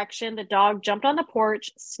his direction, the dog jumped on the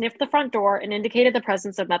porch, sniffed the front door, and indicated the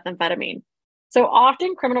presence of methamphetamine. So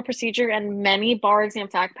often criminal procedure and many bar exam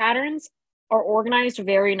fact patterns are organized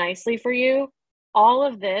very nicely for you. All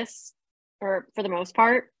of this, or for the most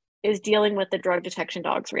part, is dealing with the drug detection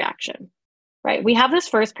dog's reaction, right? We have this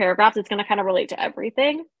first paragraph that's going to kind of relate to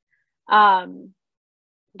everything.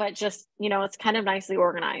 But just, it's kind of nicely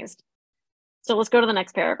organized. So let's go to the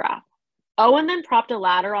next paragraph. Owen then propped a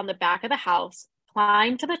ladder on the back of the house,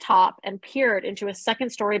 climbed to the top, and peered into a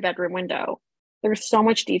second-story bedroom window. There's so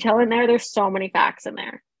much detail in there. There's so many facts in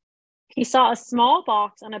there. He saw a small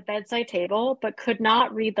box on a bedside table, but could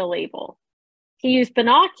not read the label. He used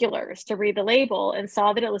binoculars to read the label and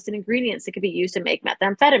saw that it listed ingredients that could be used to make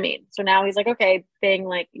methamphetamine. So now he's like, okay, being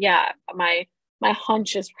like, yeah, my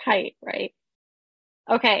hunch is right?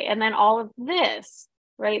 Okay, and then all of this,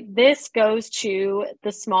 right? This goes to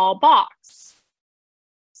the small box,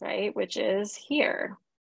 right? Which is here.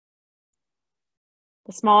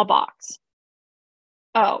 The small box.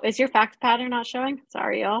 Oh, is your fact pattern not showing?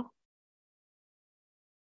 Sorry, y'all.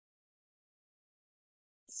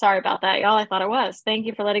 Sorry about that, y'all. I thought it was. Thank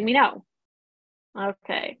you for letting me know.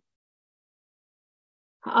 Okay.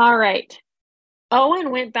 All right.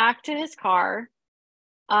 Owen went back to his car.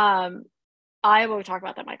 I will talk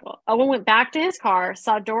about that, Michael. Owen went back to his car,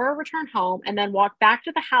 saw Dora return home, and then walked back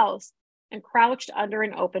to the house and crouched under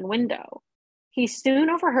an open window. He soon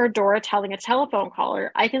overheard Dora telling a telephone caller,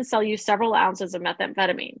 "I can sell you several ounces of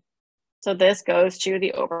methamphetamine." So this goes to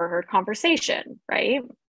the overheard conversation, right?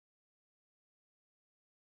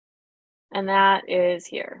 And that is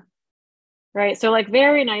here, right? So like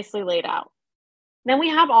very nicely laid out. Then we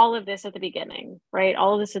have all of this at the beginning, right?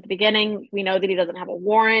 All of this at the beginning. We know that he doesn't have a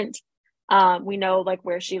warrant. We know like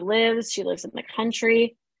where she lives. She lives in the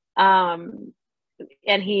country. And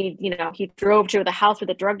he drove to the house with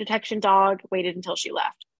a drug detection dog, waited until she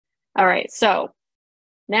left. All right. So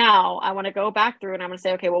now I want to go back through and I'm going to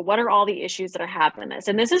say, okay, well, what are all the issues that are happening in this?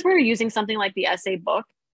 And this is where using something like the essay book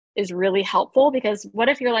is really helpful, because what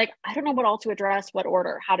if you're like, I don't know what all to address, what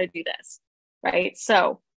order, how to do this, right?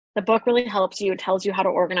 So the book really helps you. It tells you how to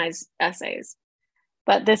organize essays.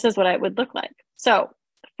 But this is what it would look like. So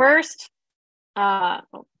first,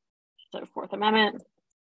 Fourth Amendment.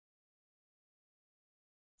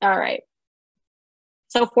 All right.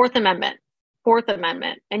 So Fourth Amendment.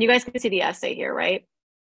 And you guys can see the essay here, right?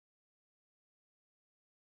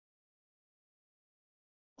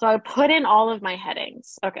 So I put in all of my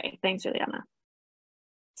headings. Okay, thanks, Juliana.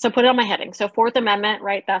 So put it on my heading. So Fourth Amendment,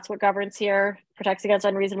 right? That's what governs here. Protects against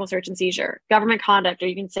unreasonable search and seizure. Government conduct, or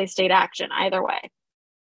you can say state action, either way.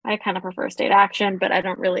 I kind of prefer state action, but I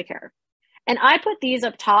don't really care. And I put these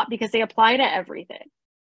up top because they apply to everything.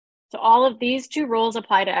 So all of these two rules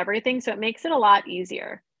apply to everything. So it makes it a lot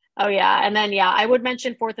easier. Oh yeah. And then, yeah, I would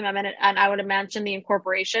mention Fourth Amendment, and I would mention the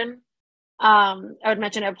incorporation. I would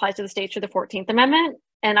mention it applies to the states for the 14th Amendment.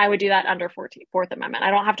 And I would do that under Fourth Amendment.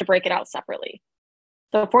 I don't have to break it out separately.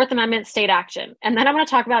 So Fourth Amendment, state action. And then I'm going to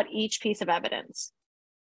talk about each piece of evidence,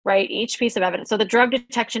 right? Each piece of evidence. So the drug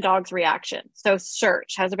detection dog's reaction. So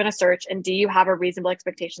search, has there been a search? And do you have a reasonable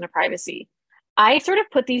expectation of privacy? I sort of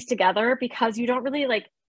put these together because you don't really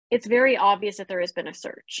it's very obvious that there has been a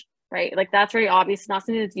search, right? Like that's very obvious. It's not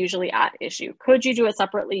something that's usually at issue. Could you do it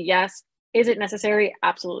separately? Yes. Is it necessary?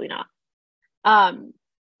 Absolutely not.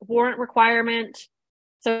 Warrant requirement.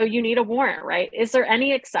 So you need a warrant, right? Is there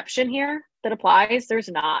any exception here that applies? There's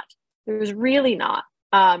not. There's really not.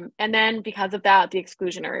 And then because of that, the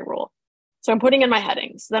exclusionary rule. So I'm putting in my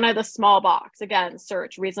headings. Then I have the small box. Again,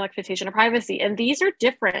 search, reasonable expectation of privacy. And these are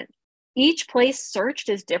different. Each place searched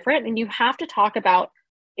is different. And you have to talk about,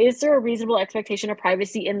 is there a reasonable expectation of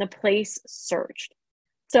privacy in the place searched?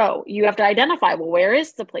 So you have to identify, well, where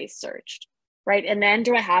is the place searched, right? And then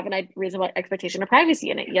do I have a reasonable expectation of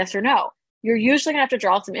privacy in it? Yes or no? You're usually gonna have to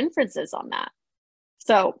draw some inferences on that.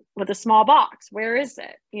 So with a small box, where is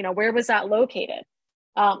it? Where was that located?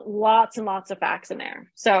 Lots and lots of facts in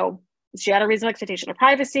there. So she had a reasonable expectation of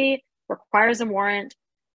privacy, requires a warrant.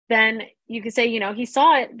 Then you could say, he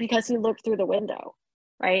saw it because he looked through the window,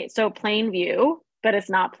 right? So plain view, but it's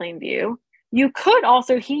not plain view. You could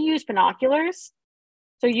also, he used binoculars.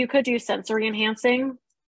 So you could do sensory enhancing.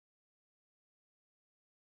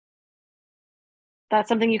 That's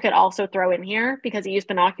something you could also throw in here because he used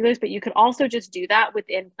binoculars, but you could also just do that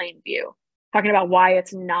within plain view, talking about why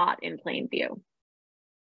it's not in plain view.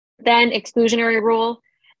 Then exclusionary rule,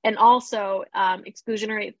 and also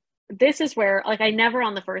exclusionary, this is where, I never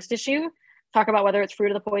on the first issue talk about whether it's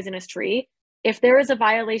fruit of the poisonous tree. If there is a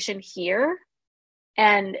violation here,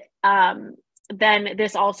 and then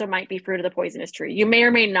this also might be fruit of the poisonous tree. You may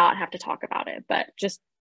or may not have to talk about it, but just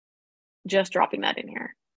dropping that in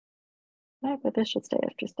here. But this should stay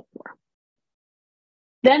after step 4.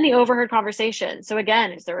 Then the overheard conversation. So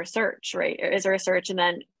again, is there a search, right? Is there a search? And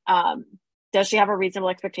then does she have a reasonable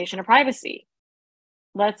expectation of privacy?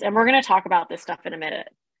 And we're going to talk about this stuff in a minute.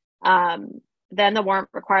 Then the warrant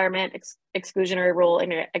requirement, exclusionary rule,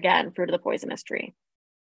 and again, fruit of the poisonous tree.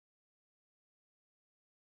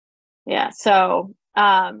 Yeah, so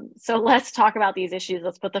let's talk about these issues.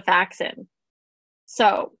 Let's put the facts in.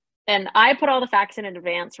 So, and I put all the facts in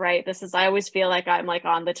advance, right? I always feel like I'm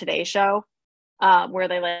on the Today Show, where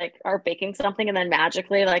they are baking something and then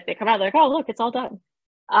magically they come out, they're like, oh, look, it's all done.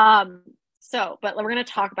 But we're going to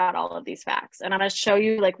talk about all of these facts, and I'm going to show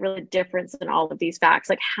you really difference in all of these facts,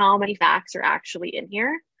 how many facts are actually in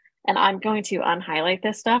here. And I'm going to unhighlight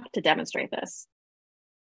this stuff to demonstrate this.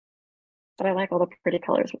 But I like all the pretty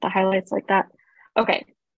colors with the highlights like that. Okay.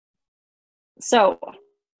 So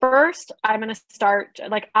first, I'm going to start,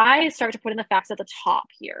 I start to put in the facts at the top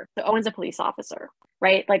here. So Owen's a police officer,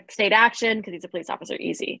 right? State action, because he's a police officer,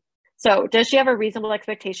 easy. So does she have a reasonable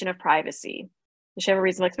expectation of privacy? Does she have a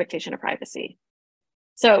reasonable expectation of privacy?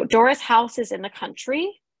 So Dora's house is in the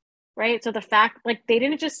country, right? So the fact, they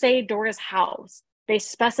didn't just say Dora's house. They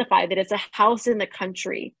specified that it's a house in the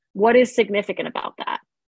country. What is significant about that,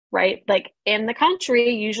 right? In the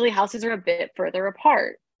country, usually houses are a bit further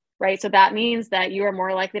apart, right? So that means that you are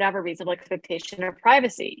more likely to have a reasonable expectation of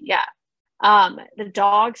privacy. Yeah. The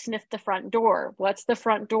dog sniffed the front door. What's the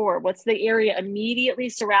front door? What's the area immediately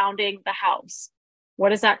surrounding the house?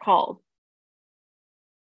 What is that called?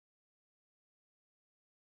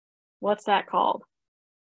 What's that called?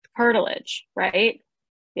 Curtilage, right?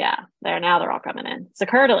 Yeah, now they're all coming in. It's a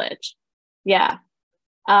curtilage. Yeah.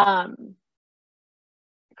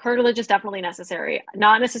 Curtilage is definitely necessary.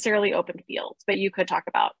 Not necessarily open fields, but you could talk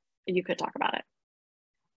about it.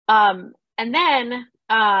 And then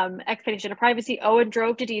expectation of privacy. Owen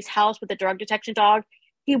drove to Dee's house with the drug detection dog.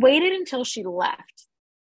 He waited until she left,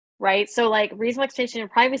 right? So reasonable expectation of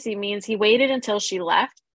privacy means he waited until she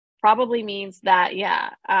left. Probably means that,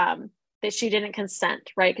 that she didn't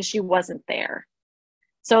consent, right? Because she wasn't there.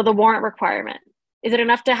 So the warrant requirement. Is it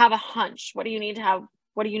enough to have a hunch? What do you need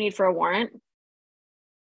for a warrant?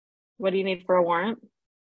 What do you need for a warrant?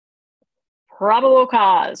 probable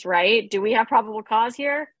cause, right? Do we have probable cause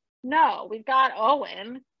here? No, we've got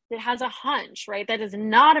Owen that has a hunch, right? That does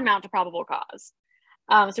not amount to probable cause.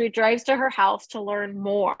 So he drives to her house to learn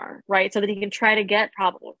more, right? So that he can try to get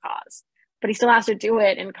probable cause, but he still has to do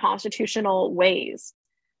it in constitutional ways.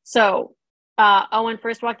 So Owen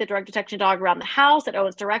first walked the drug detection dog around the house. At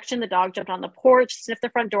Owen's direction, the dog jumped on the porch, sniffed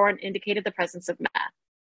the front door, and indicated the presence of meth,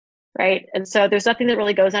 right? And so there's nothing that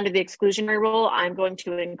really goes under the exclusionary rule. I'm going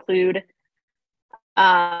to include,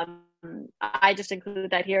 I just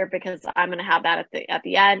include that here because I'm going to have that at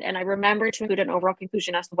the end. And I remember to include an overall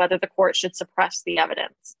conclusion as to whether the court should suppress the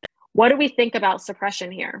evidence. What do we think about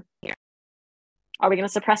suppression here? Are we going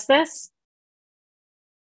to suppress this?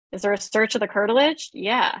 Is there a search of the curtilage?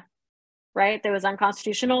 Yeah. Right? That was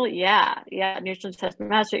unconstitutional? Yeah. Yeah. Nutrient test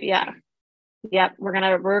master? Yeah. Yep.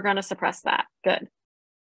 We're gonna suppress that. Good.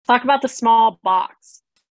 Talk about the small box.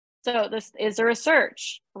 So this, is there a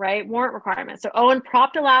search, right? Warrant requirement. So Owen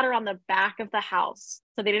propped a ladder on the back of the house.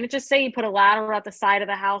 So they didn't just say you put a ladder at the side of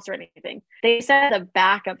the house or anything. They said the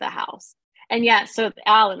back of the house. And yeah, so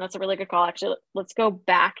Alan, that's a really good call. Actually, let's go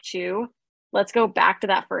back to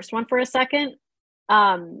that first one for a second.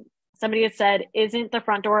 Somebody had said, isn't the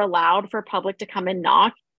front door allowed for public to come and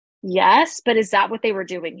knock? Yes, but is that what they were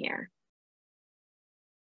doing here?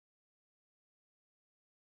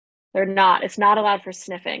 They're not. It's not allowed for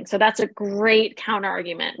sniffing. So that's a great counter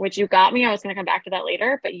argument, which you got me. I was going to come back to that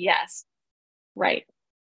later, but yes, right.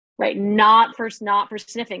 Not for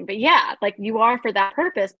sniffing, but yeah, like you are for that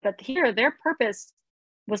purpose. But here, their purpose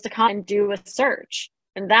was to come and do a search,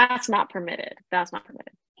 and that's not permitted. That's not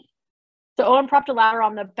permitted. So Owen propped a ladder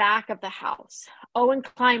on the back of the house. Owen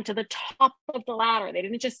climbed to the top of the ladder. They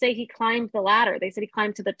didn't just say he climbed the ladder. They said he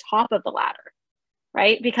climbed to the top of the ladder.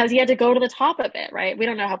 Right? Because he had to go to the top of it, right? We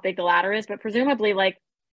don't know how big the ladder is, but presumably like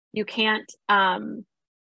you can't, you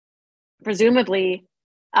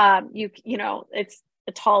know, it's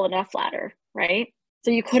a tall enough ladder, right?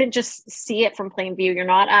 So you couldn't just see it from plain view. You're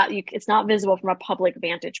not it's not visible from a public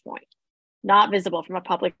vantage point, vantage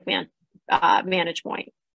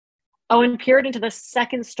point. Owen peered into the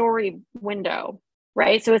second story window,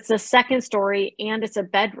 right? So it's the second story and it's a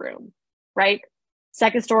bedroom, right?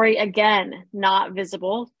 Second story, again, not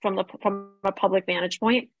visible from a public vantage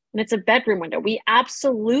point, and it's a bedroom window. We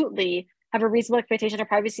absolutely have a reasonable expectation of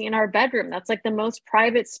privacy in our bedroom. That's like the most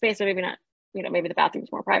private space, or maybe not, you know, maybe the bathroom's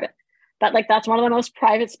more private, but like that's one of the most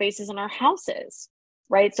private spaces in our houses,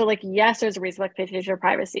 right? So like, yes, there's a reasonable expectation of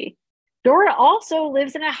privacy. Dora also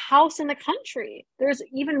lives in a house in the country. There's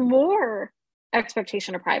even more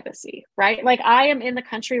expectation of privacy, right? Like I am in the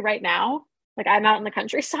country right now. Like I'm out in the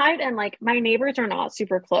countryside and like my neighbors are not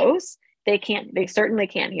super close. They certainly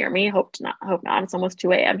can't hear me. Hope not. It's almost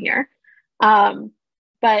 2 a.m. here.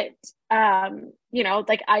 But you know,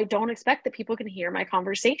 like I don't expect that people can hear my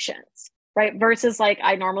conversations, right? Versus like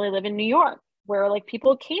I normally live in New York where like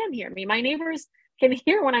people can hear me. My neighbors can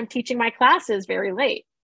hear when I'm teaching my classes very late,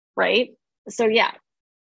 right? So yeah.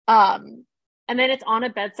 And then it's on a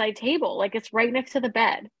bedside table, like it's right next to the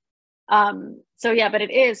bed. So yeah, but it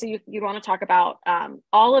is, so you want to talk about,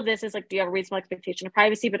 all of this is like, do you have a reasonable expectation of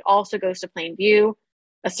privacy, but also goes to plain view.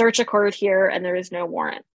 A search occurred here and there is no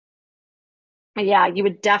warrant. But yeah, you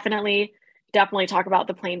would definitely talk about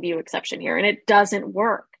the plain view exception here, and it doesn't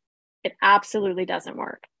work. It absolutely doesn't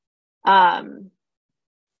work.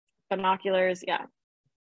 Binoculars, yeah.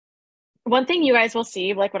 One thing you guys will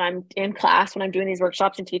see, like when I'm in class, when I'm doing these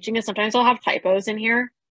workshops and teaching, is sometimes I'll have typos in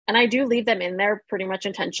here. And I do leave them in there pretty much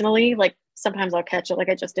intentionally. Like sometimes I'll catch it like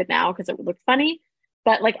I just did now because it would look funny.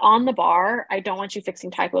 But like on the bar, I don't want you fixing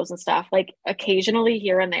typos and stuff. Like occasionally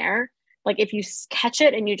here and there, like if you catch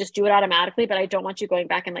it and you just do it automatically, but I don't want you going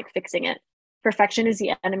back and like fixing it. Perfection is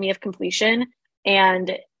the enemy of completion.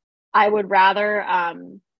 And I would rather, I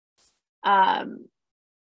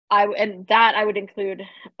would include,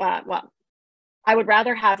 I would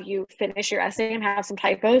rather have you finish your essay and have some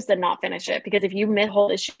typos than not finish it. Because if you miss a whole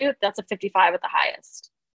issue, that's a 55 at the highest.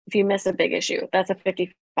 If you miss a big issue, that's a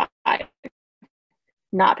 55.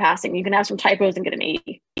 Not passing. You can have some typos and get an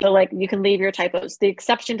 80. So like you can leave your typos. The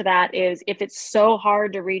exception to that is if it's so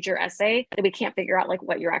hard to read your essay that we can't figure out like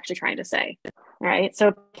what you're actually trying to say. All right.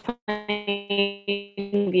 So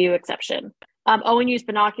plain view exception. Owen used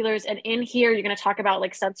binoculars, and in here you're going to talk about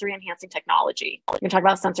like sensory enhancing technology. You're going to talk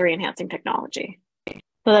about sensory enhancing technology. So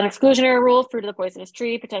then exclusionary rule, fruit of the poisonous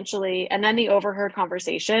tree, potentially, and then the overheard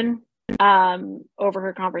conversation. So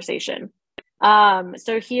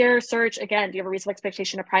here, search, again, do you have a reasonable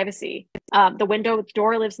expectation of privacy?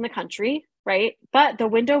 Dora lives in the country, right? But the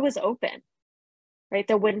window was open, right?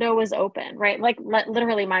 The window was open, right? Like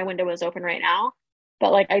literally my window is open right now.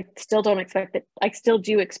 but like I still don't expect it. I still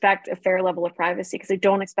do expect a fair level of privacy because I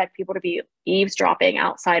don't expect people to be eavesdropping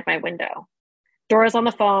outside my window. Dora's on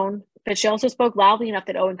the phone, but she also spoke loudly enough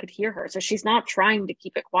that Owen could hear her. So she's not trying to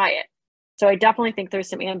keep it quiet. So I definitely think there's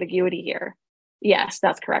some ambiguity here. Yes,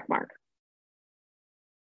 that's correct, Mark.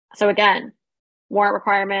 So again, warrant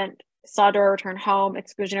requirement, saw Dora return home,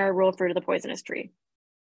 exclusionary rule, fruit of the poisonous tree.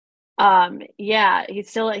 Yeah, he's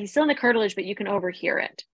still in the curtilage, but you can overhear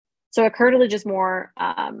it. So a curtilage is more,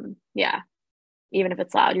 yeah, even if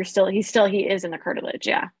it's loud, he is in the curtilage,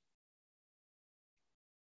 yeah.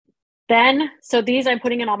 Then, so these I'm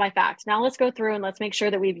putting in all my facts. Now let's go through and let's make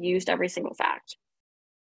sure that we've used every single fact.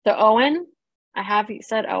 So Owen, I have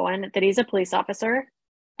said Owen, that he's a police officer.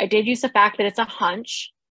 I did use the fact that it's a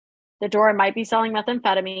hunch. The Dora might be selling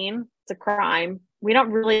methamphetamine. It's a crime. We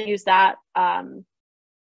don't really use that. But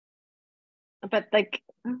like,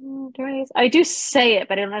 I do say it,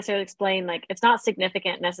 but I don't necessarily explain, like, it's not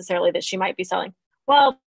significant necessarily that she might be selling.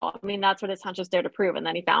 Well, I mean, that's what his hunch was there to prove. And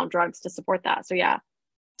then he found drugs to support that. So yeah.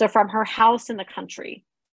 So from her house in the country,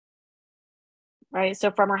 right? So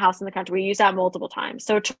from her house in the country, we use that multiple times.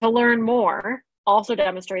 So to learn more also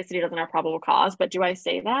demonstrates that he doesn't have probable cause. But do I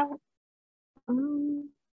say that?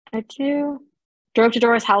 I do. Drove to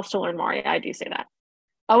Dora's house to learn more. Yeah, I do say that.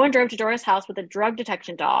 Owen drove to Dora's house with a drug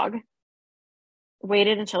detection dog.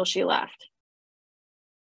 Waited until she left.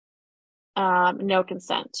 No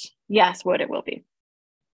consent. Yes, it will be.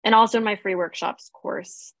 And also in my free workshops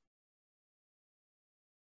course.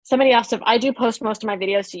 Somebody asked if I do post most of my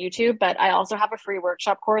videos to YouTube, but I also have a free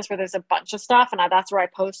workshop course where there's a bunch of stuff, and that's where I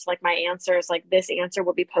post like my answers. Like this answer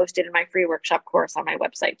will be posted in my free workshop course on my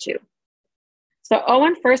website too. So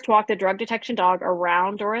Owen first walked the drug detection dog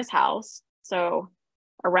around Dora's house. So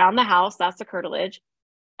around the house, that's the curtilage.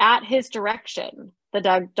 At his direction, the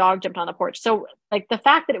dog jumped on the porch. So like the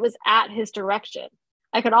fact that it was at his direction,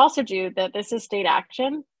 I could also do that this is state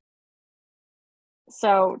action.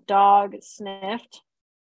 So dog sniffed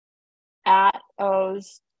at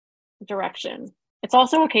O's direction. It's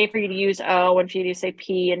also okay for you to use O and for you to say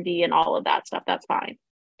P and D and all of that stuff. That's fine.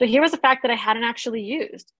 So here was a fact that I hadn't actually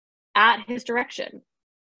used. At his direction,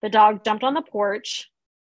 the dog jumped on the porch,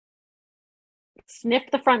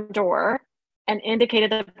 sniffed the front door, and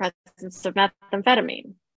indicated the presence of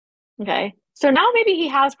methamphetamine. Okay. So now maybe he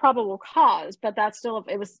has probable cause, but that's still,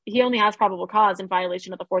 he only has probable cause in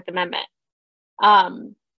violation of the Fourth Amendment.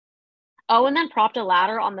 Owen then propped a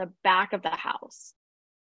ladder on the back of the house.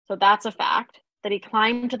 So that's a fact. That he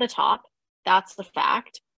climbed to the top. That's a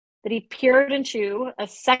fact. That he peered into a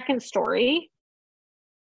second story.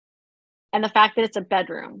 And the fact that it's a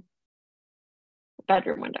bedroom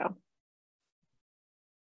window.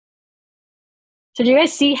 So do you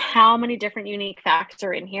guys see how many different unique facts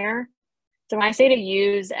are in here? So when I say to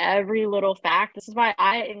use every little fact, this is why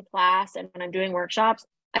in class and when I'm doing workshops,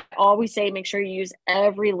 I always say make sure you use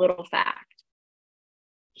every little fact.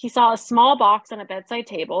 He saw a small box on a bedside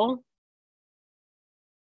table,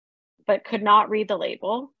 but could not read the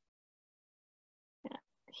label.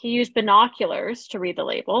 He used binoculars to read the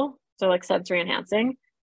label, so like sensory enhancing,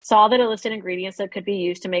 saw that it listed ingredients that could be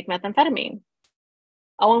used to make methamphetamine.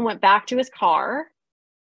 Owen went back to his car,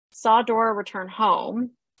 saw Dora return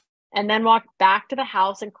home, and then walked back to the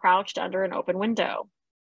house and crouched under an open window.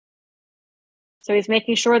 So he's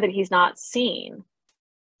making sure that he's not seen.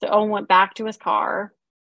 So Owen went back to his car.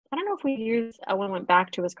 I don't know if we use Owen went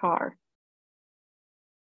back to his car.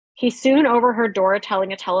 He soon overheard Dora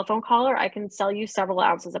telling a telephone caller, I can sell you several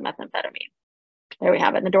ounces of methamphetamine. There we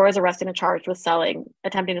have it. And the Dora is arrested and charged with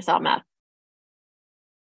attempting to sell meth.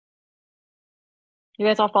 You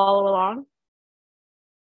guys all follow along?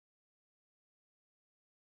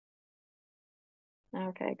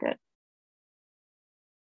 Okay, good.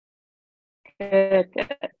 Good.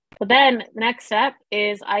 But then the next step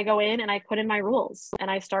is I go in and I put in my rules and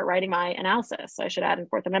I start writing my analysis. So I should add in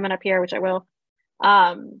Fourth Amendment up here, which I will.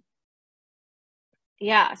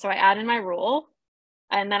 Yeah, so I add in my rule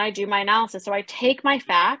and then I do my analysis. So I take my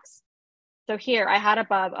facts. So here I had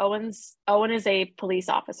above Owen is a police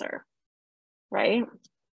officer, right?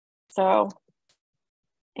 So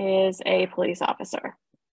is a police officer.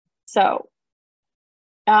 So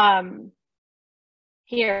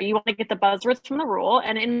here you want to get the buzzwords from the rule.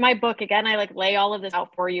 And in my book, again, I like lay all of this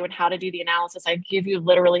out for you and how to do the analysis. I give you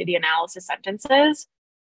literally the analysis sentences.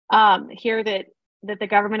 Here that the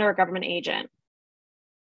government or a government agent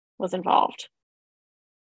was involved.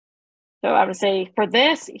 So I would say for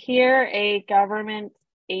this here, a government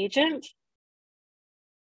agent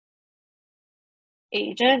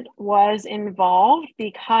was involved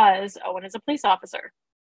because Owen is a police officer.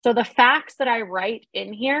 So the facts that I write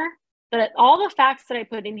in here But all the facts that I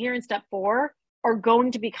put in here in step 4 are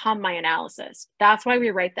going to become my analysis. That's why we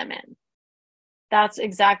write them in. That's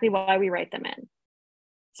exactly why we write them in.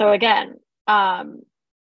 So again,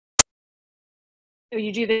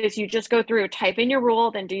 you do this, you just go through, type in your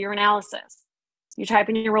rule, then do your analysis. You type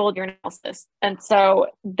in your rule, your analysis. And so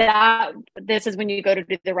this is when you go to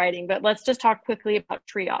do the writing. But let's just talk quickly about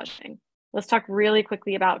triaging. Let's talk really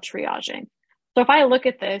quickly about triaging. So if I look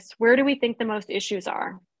at this, where do we think the most issues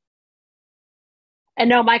are? And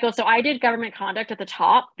no, Michael, so I did government conduct at the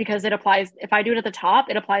top because it applies, if I do it at the top,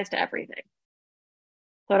 it applies to everything.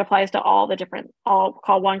 So it applies to all the different, all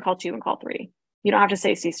call 1, call 2, and call 3. You don't have to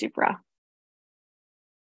say C supra.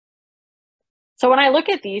 So when I look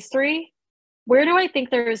at these 3, where do I think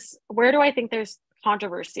there's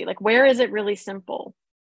controversy? Like, where is it really simple?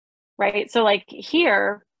 Right? So like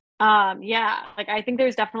here, yeah, like I think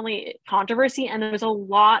there's definitely controversy, and there's a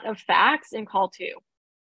lot of facts in call 2.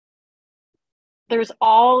 There's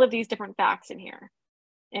all of these different facts in here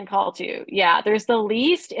in call 2. Yeah, there's the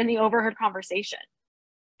least in the overheard conversation.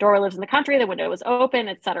 Dora lives in the country, the window was open,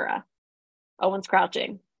 etc. Owen's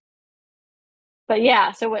crouching. But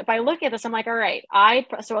yeah, so if I look at this, I'm like, all right,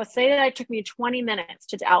 so I'll say that it took me 20 minutes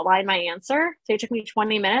to outline my answer. So it took me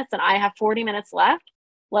 20 minutes and I have 40 minutes left.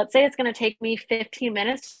 Let's say it's going to take me 15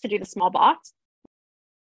 minutes to do the small box.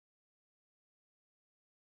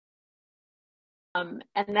 And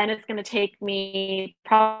then it's going to take me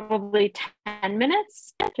probably 10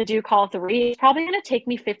 minutes to do call 3. It's probably going to take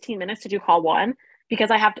me 15 minutes to do call 1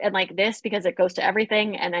 because I have to, and like this, because it goes to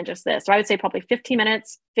everything, and then just this. So I would say probably 15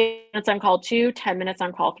 minutes on call 2, 10 minutes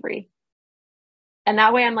on call 3. And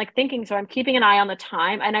that way I'm like thinking, so I'm keeping an eye on the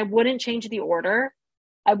time, and I wouldn't change the order.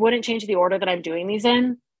 I wouldn't change the order that I'm doing these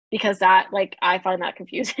in, because that, like, I find that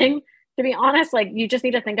confusing. To be honest, like, you just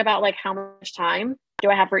need to think about like how much time do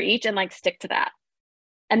I have for each and like stick to that.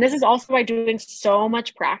 And this is also why doing so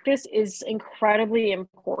much practice is incredibly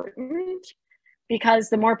important, because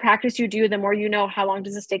the more practice you do, the more you know how long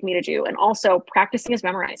does this take me to do. And also practicing is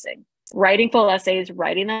memorizing. Writing full essays,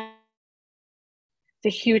 writing them,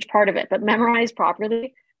 it's a huge part of it, but memorize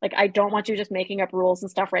properly. Like, I don't want you just making up rules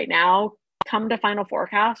and stuff right now. Come to final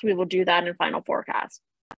forecast. We will do that in final forecast.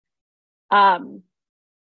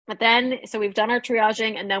 But then, so we've done our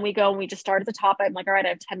triaging, and then we go and we just start at the top. I'm like, all right, I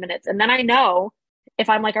have 10 minutes. And then I know if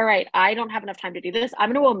I'm like, all right, I don't have enough time to do this,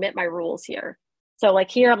 I'm going to omit my rules here. So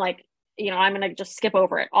like here, I'm like, I'm going to just skip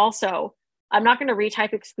over it. Also, I'm not going to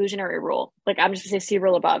retype exclusionary rule. Like, I'm just going to say C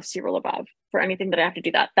rule above for anything that I have to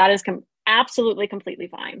do that. That is absolutely completely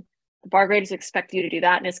fine. The bar graders expect you to do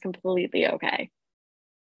that, and it's completely okay.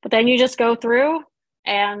 But then you just go through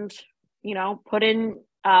and, put in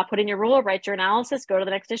your rule, write your analysis, go to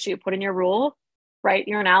the next issue, put in your rule, write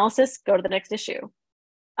your analysis, go to the next issue.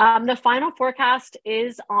 The final forecast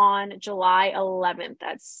is on July 11th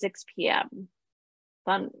at 6 p.m.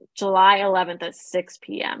 On July 11th at 6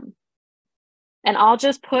 p.m. And I'll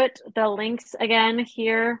just put the links again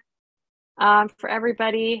here for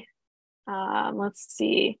everybody. Let's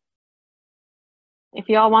see. If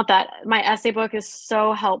you all want that, my essay book is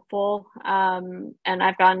so helpful. And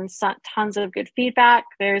I've gotten tons of good feedback.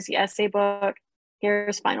 There's the essay book.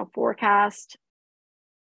 Here's final forecast.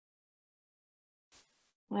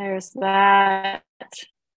 There's that.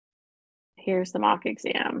 Here's the mock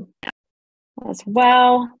exam as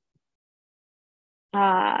well.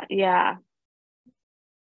 Yeah.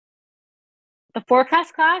 The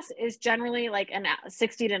forecast class is generally like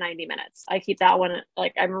 60 to 90 minutes. I keep that one,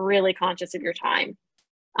 like, I'm really conscious of your time.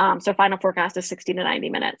 So final forecast is 60 to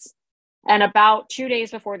 90 minutes. And about 2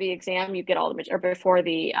 days before the exam, you get all the, or before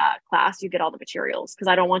the class, you get all the materials, because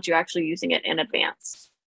I don't want you actually using it in advance.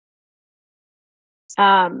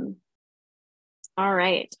 All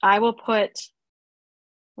right, I will put,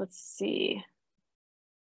 let's see.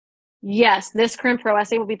 Yes, this current pro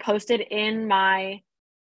essay will be posted in my,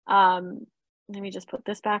 let me just put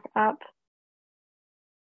this back up.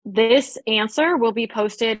 This answer will be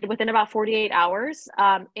posted within about 48 hours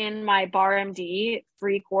in my BarMD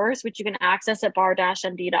free course, which you can access at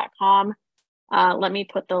bar-md.com. Let me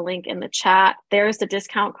put the link in the chat. There's the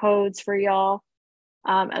discount codes for y'all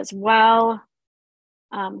as well.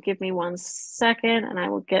 Give me 1 second and I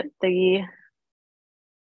will get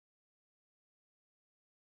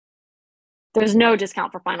there's no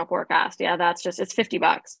discount for final forecast. Yeah, that's just, it's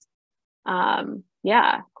 $50.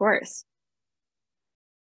 Yeah, of course.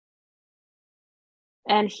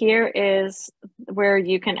 And here is where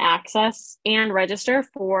you can access and register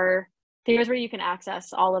for, here's where you can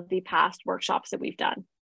access all of the past workshops that we've done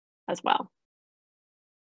as well.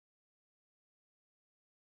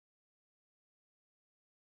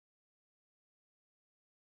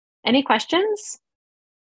 Any questions?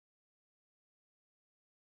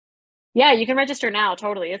 Yeah, you can register now.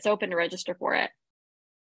 Totally. It's open to register for it.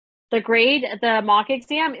 The mock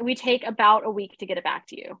exam, we take about a week to get it back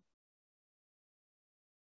to you.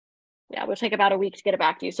 Yeah, we'll take about a week to get it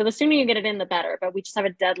back to you. So the sooner you get it in, the better. But we just have a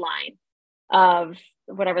deadline of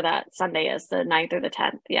whatever that Sunday is, the 9th or the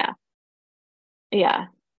 10th. Yeah. Yeah.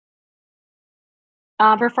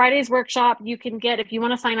 For Friday's workshop, you can get, if you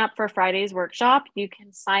want to sign up for Friday's workshop, you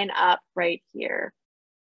can sign up right here.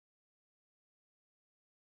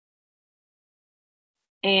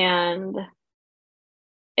 And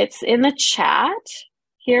it's in the chat.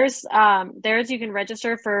 There's you can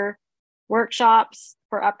register for workshops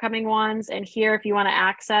for upcoming ones. And here, if you want to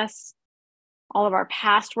access all of our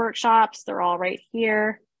past workshops, they're all right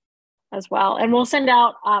here as well. And we'll send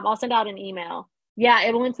out, I'll send out an email. Yeah,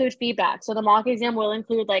 it will include feedback. So the mock exam will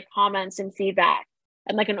include like comments and feedback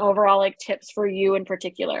and like an overall like tips for you in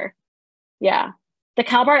particular. Yeah. The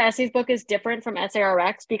CalBAR Essays book is different from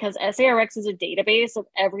SARX because SARX is a database of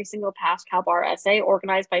every single past CalBAR essay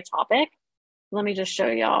organized by topic. Let me just show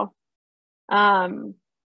y'all.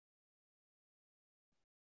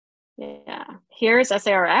 Yeah, here's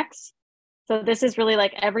SARX. So this is really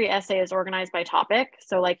like every essay is organized by topic.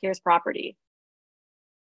 So like here's property.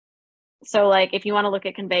 So like if you want to look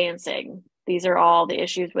at conveyancing, these are all the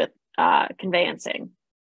issues with conveyancing.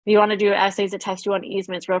 If you want to do essays that test you on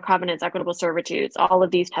easements, real covenants, equitable servitudes, all of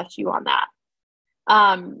these test you on that.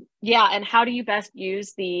 Yeah, and how do you best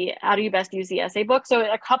use the essay book? So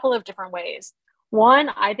a couple of different ways. One,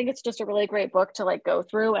 I think it's just a really great book to like go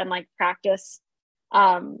through and like practice,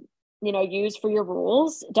 use for your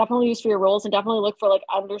rules. Definitely use for your rules, and definitely look for like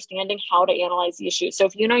understanding how to analyze the issue. So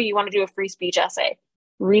if you know you want to do a free speech essay,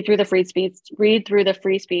 read through the free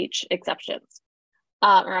speech exceptions.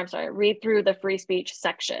 Read through the free speech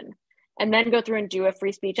section, and then go through and do a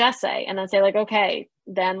free speech essay, and then say like, okay,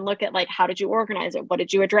 then look at like, how did you organize it? What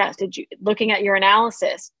did you address? Looking at your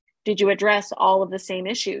analysis, did you address all of the same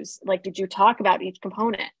issues? Like, did you talk about each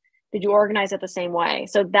component? Did you organize it the same way?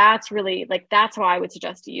 So that's really like, that's how I would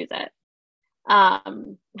suggest to use it.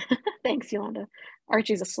 Thanks, Yolanda.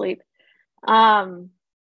 Archie's asleep.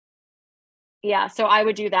 Yeah, so I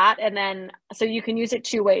would do that. And then, so you can use it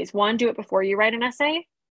two ways. One, do it before you write an essay,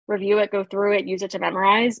 review it, go through it, use it to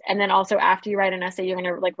memorize. And then also after you write an essay, you're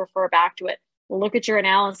going to like refer back to it. Look at your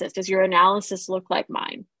analysis. Does your analysis look like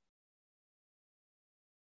mine?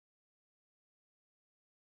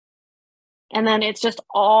 And then it's just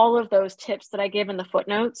all of those tips that I give in the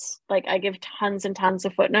footnotes. Like I give tons and tons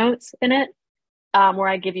of footnotes in it, where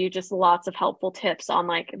I give you just lots of helpful tips on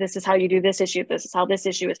like, this is how you do this issue. This is how this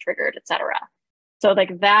issue is triggered, etc. So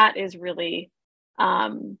like that is really,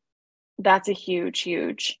 that's a huge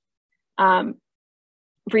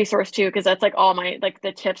resource too, because that's like all my, like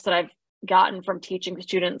the tips that I've gotten from teaching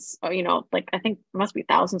students, like I think it must be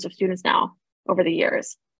thousands of students now over the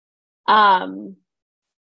years.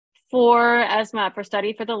 For ESMA, for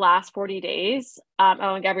study for the last 40 days.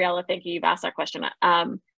 And Gabriella, thank you. You've asked that question.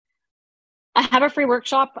 I have a free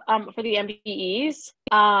workshop for the MBEs.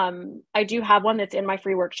 I do have one that's in my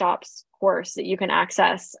free workshops course that you can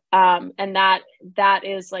access. And that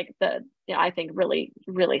is like I think really,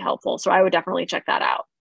 really helpful. So I would definitely check that out.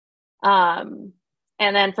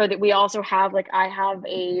 And then we also have I have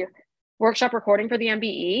a workshop recording for the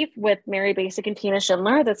MBE with Mary Basic and Tina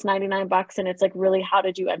Schindler. That's $99. And it's like really how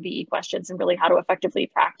to do MBE questions and really how to effectively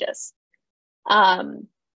practice.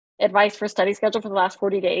 Advice for study schedule for the last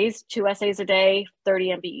 40 days, 2 essays a day, 30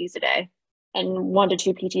 MBEs a day, and 1 to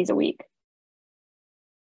 2 PTs a week.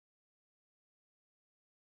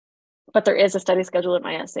 But there is a study schedule in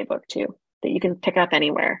my essay book too, that you can pick up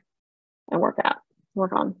anywhere and work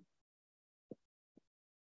on.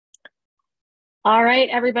 All right,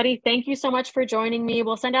 everybody. Thank you so much for joining me.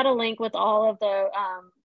 We'll send out a link with all of the,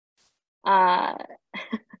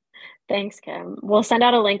 thanks, Kim. We'll send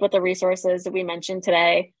out a link with the resources that we mentioned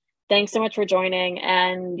today. Thanks so much for joining.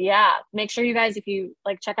 And yeah, make sure you guys, if you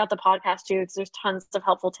check out the podcast too, because there's tons of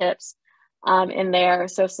helpful tips in there.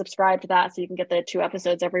 So subscribe to that so you can get the 2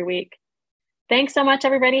 episodes every week. Thanks so much,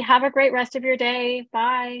 everybody. Have a great rest of your day.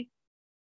 Bye.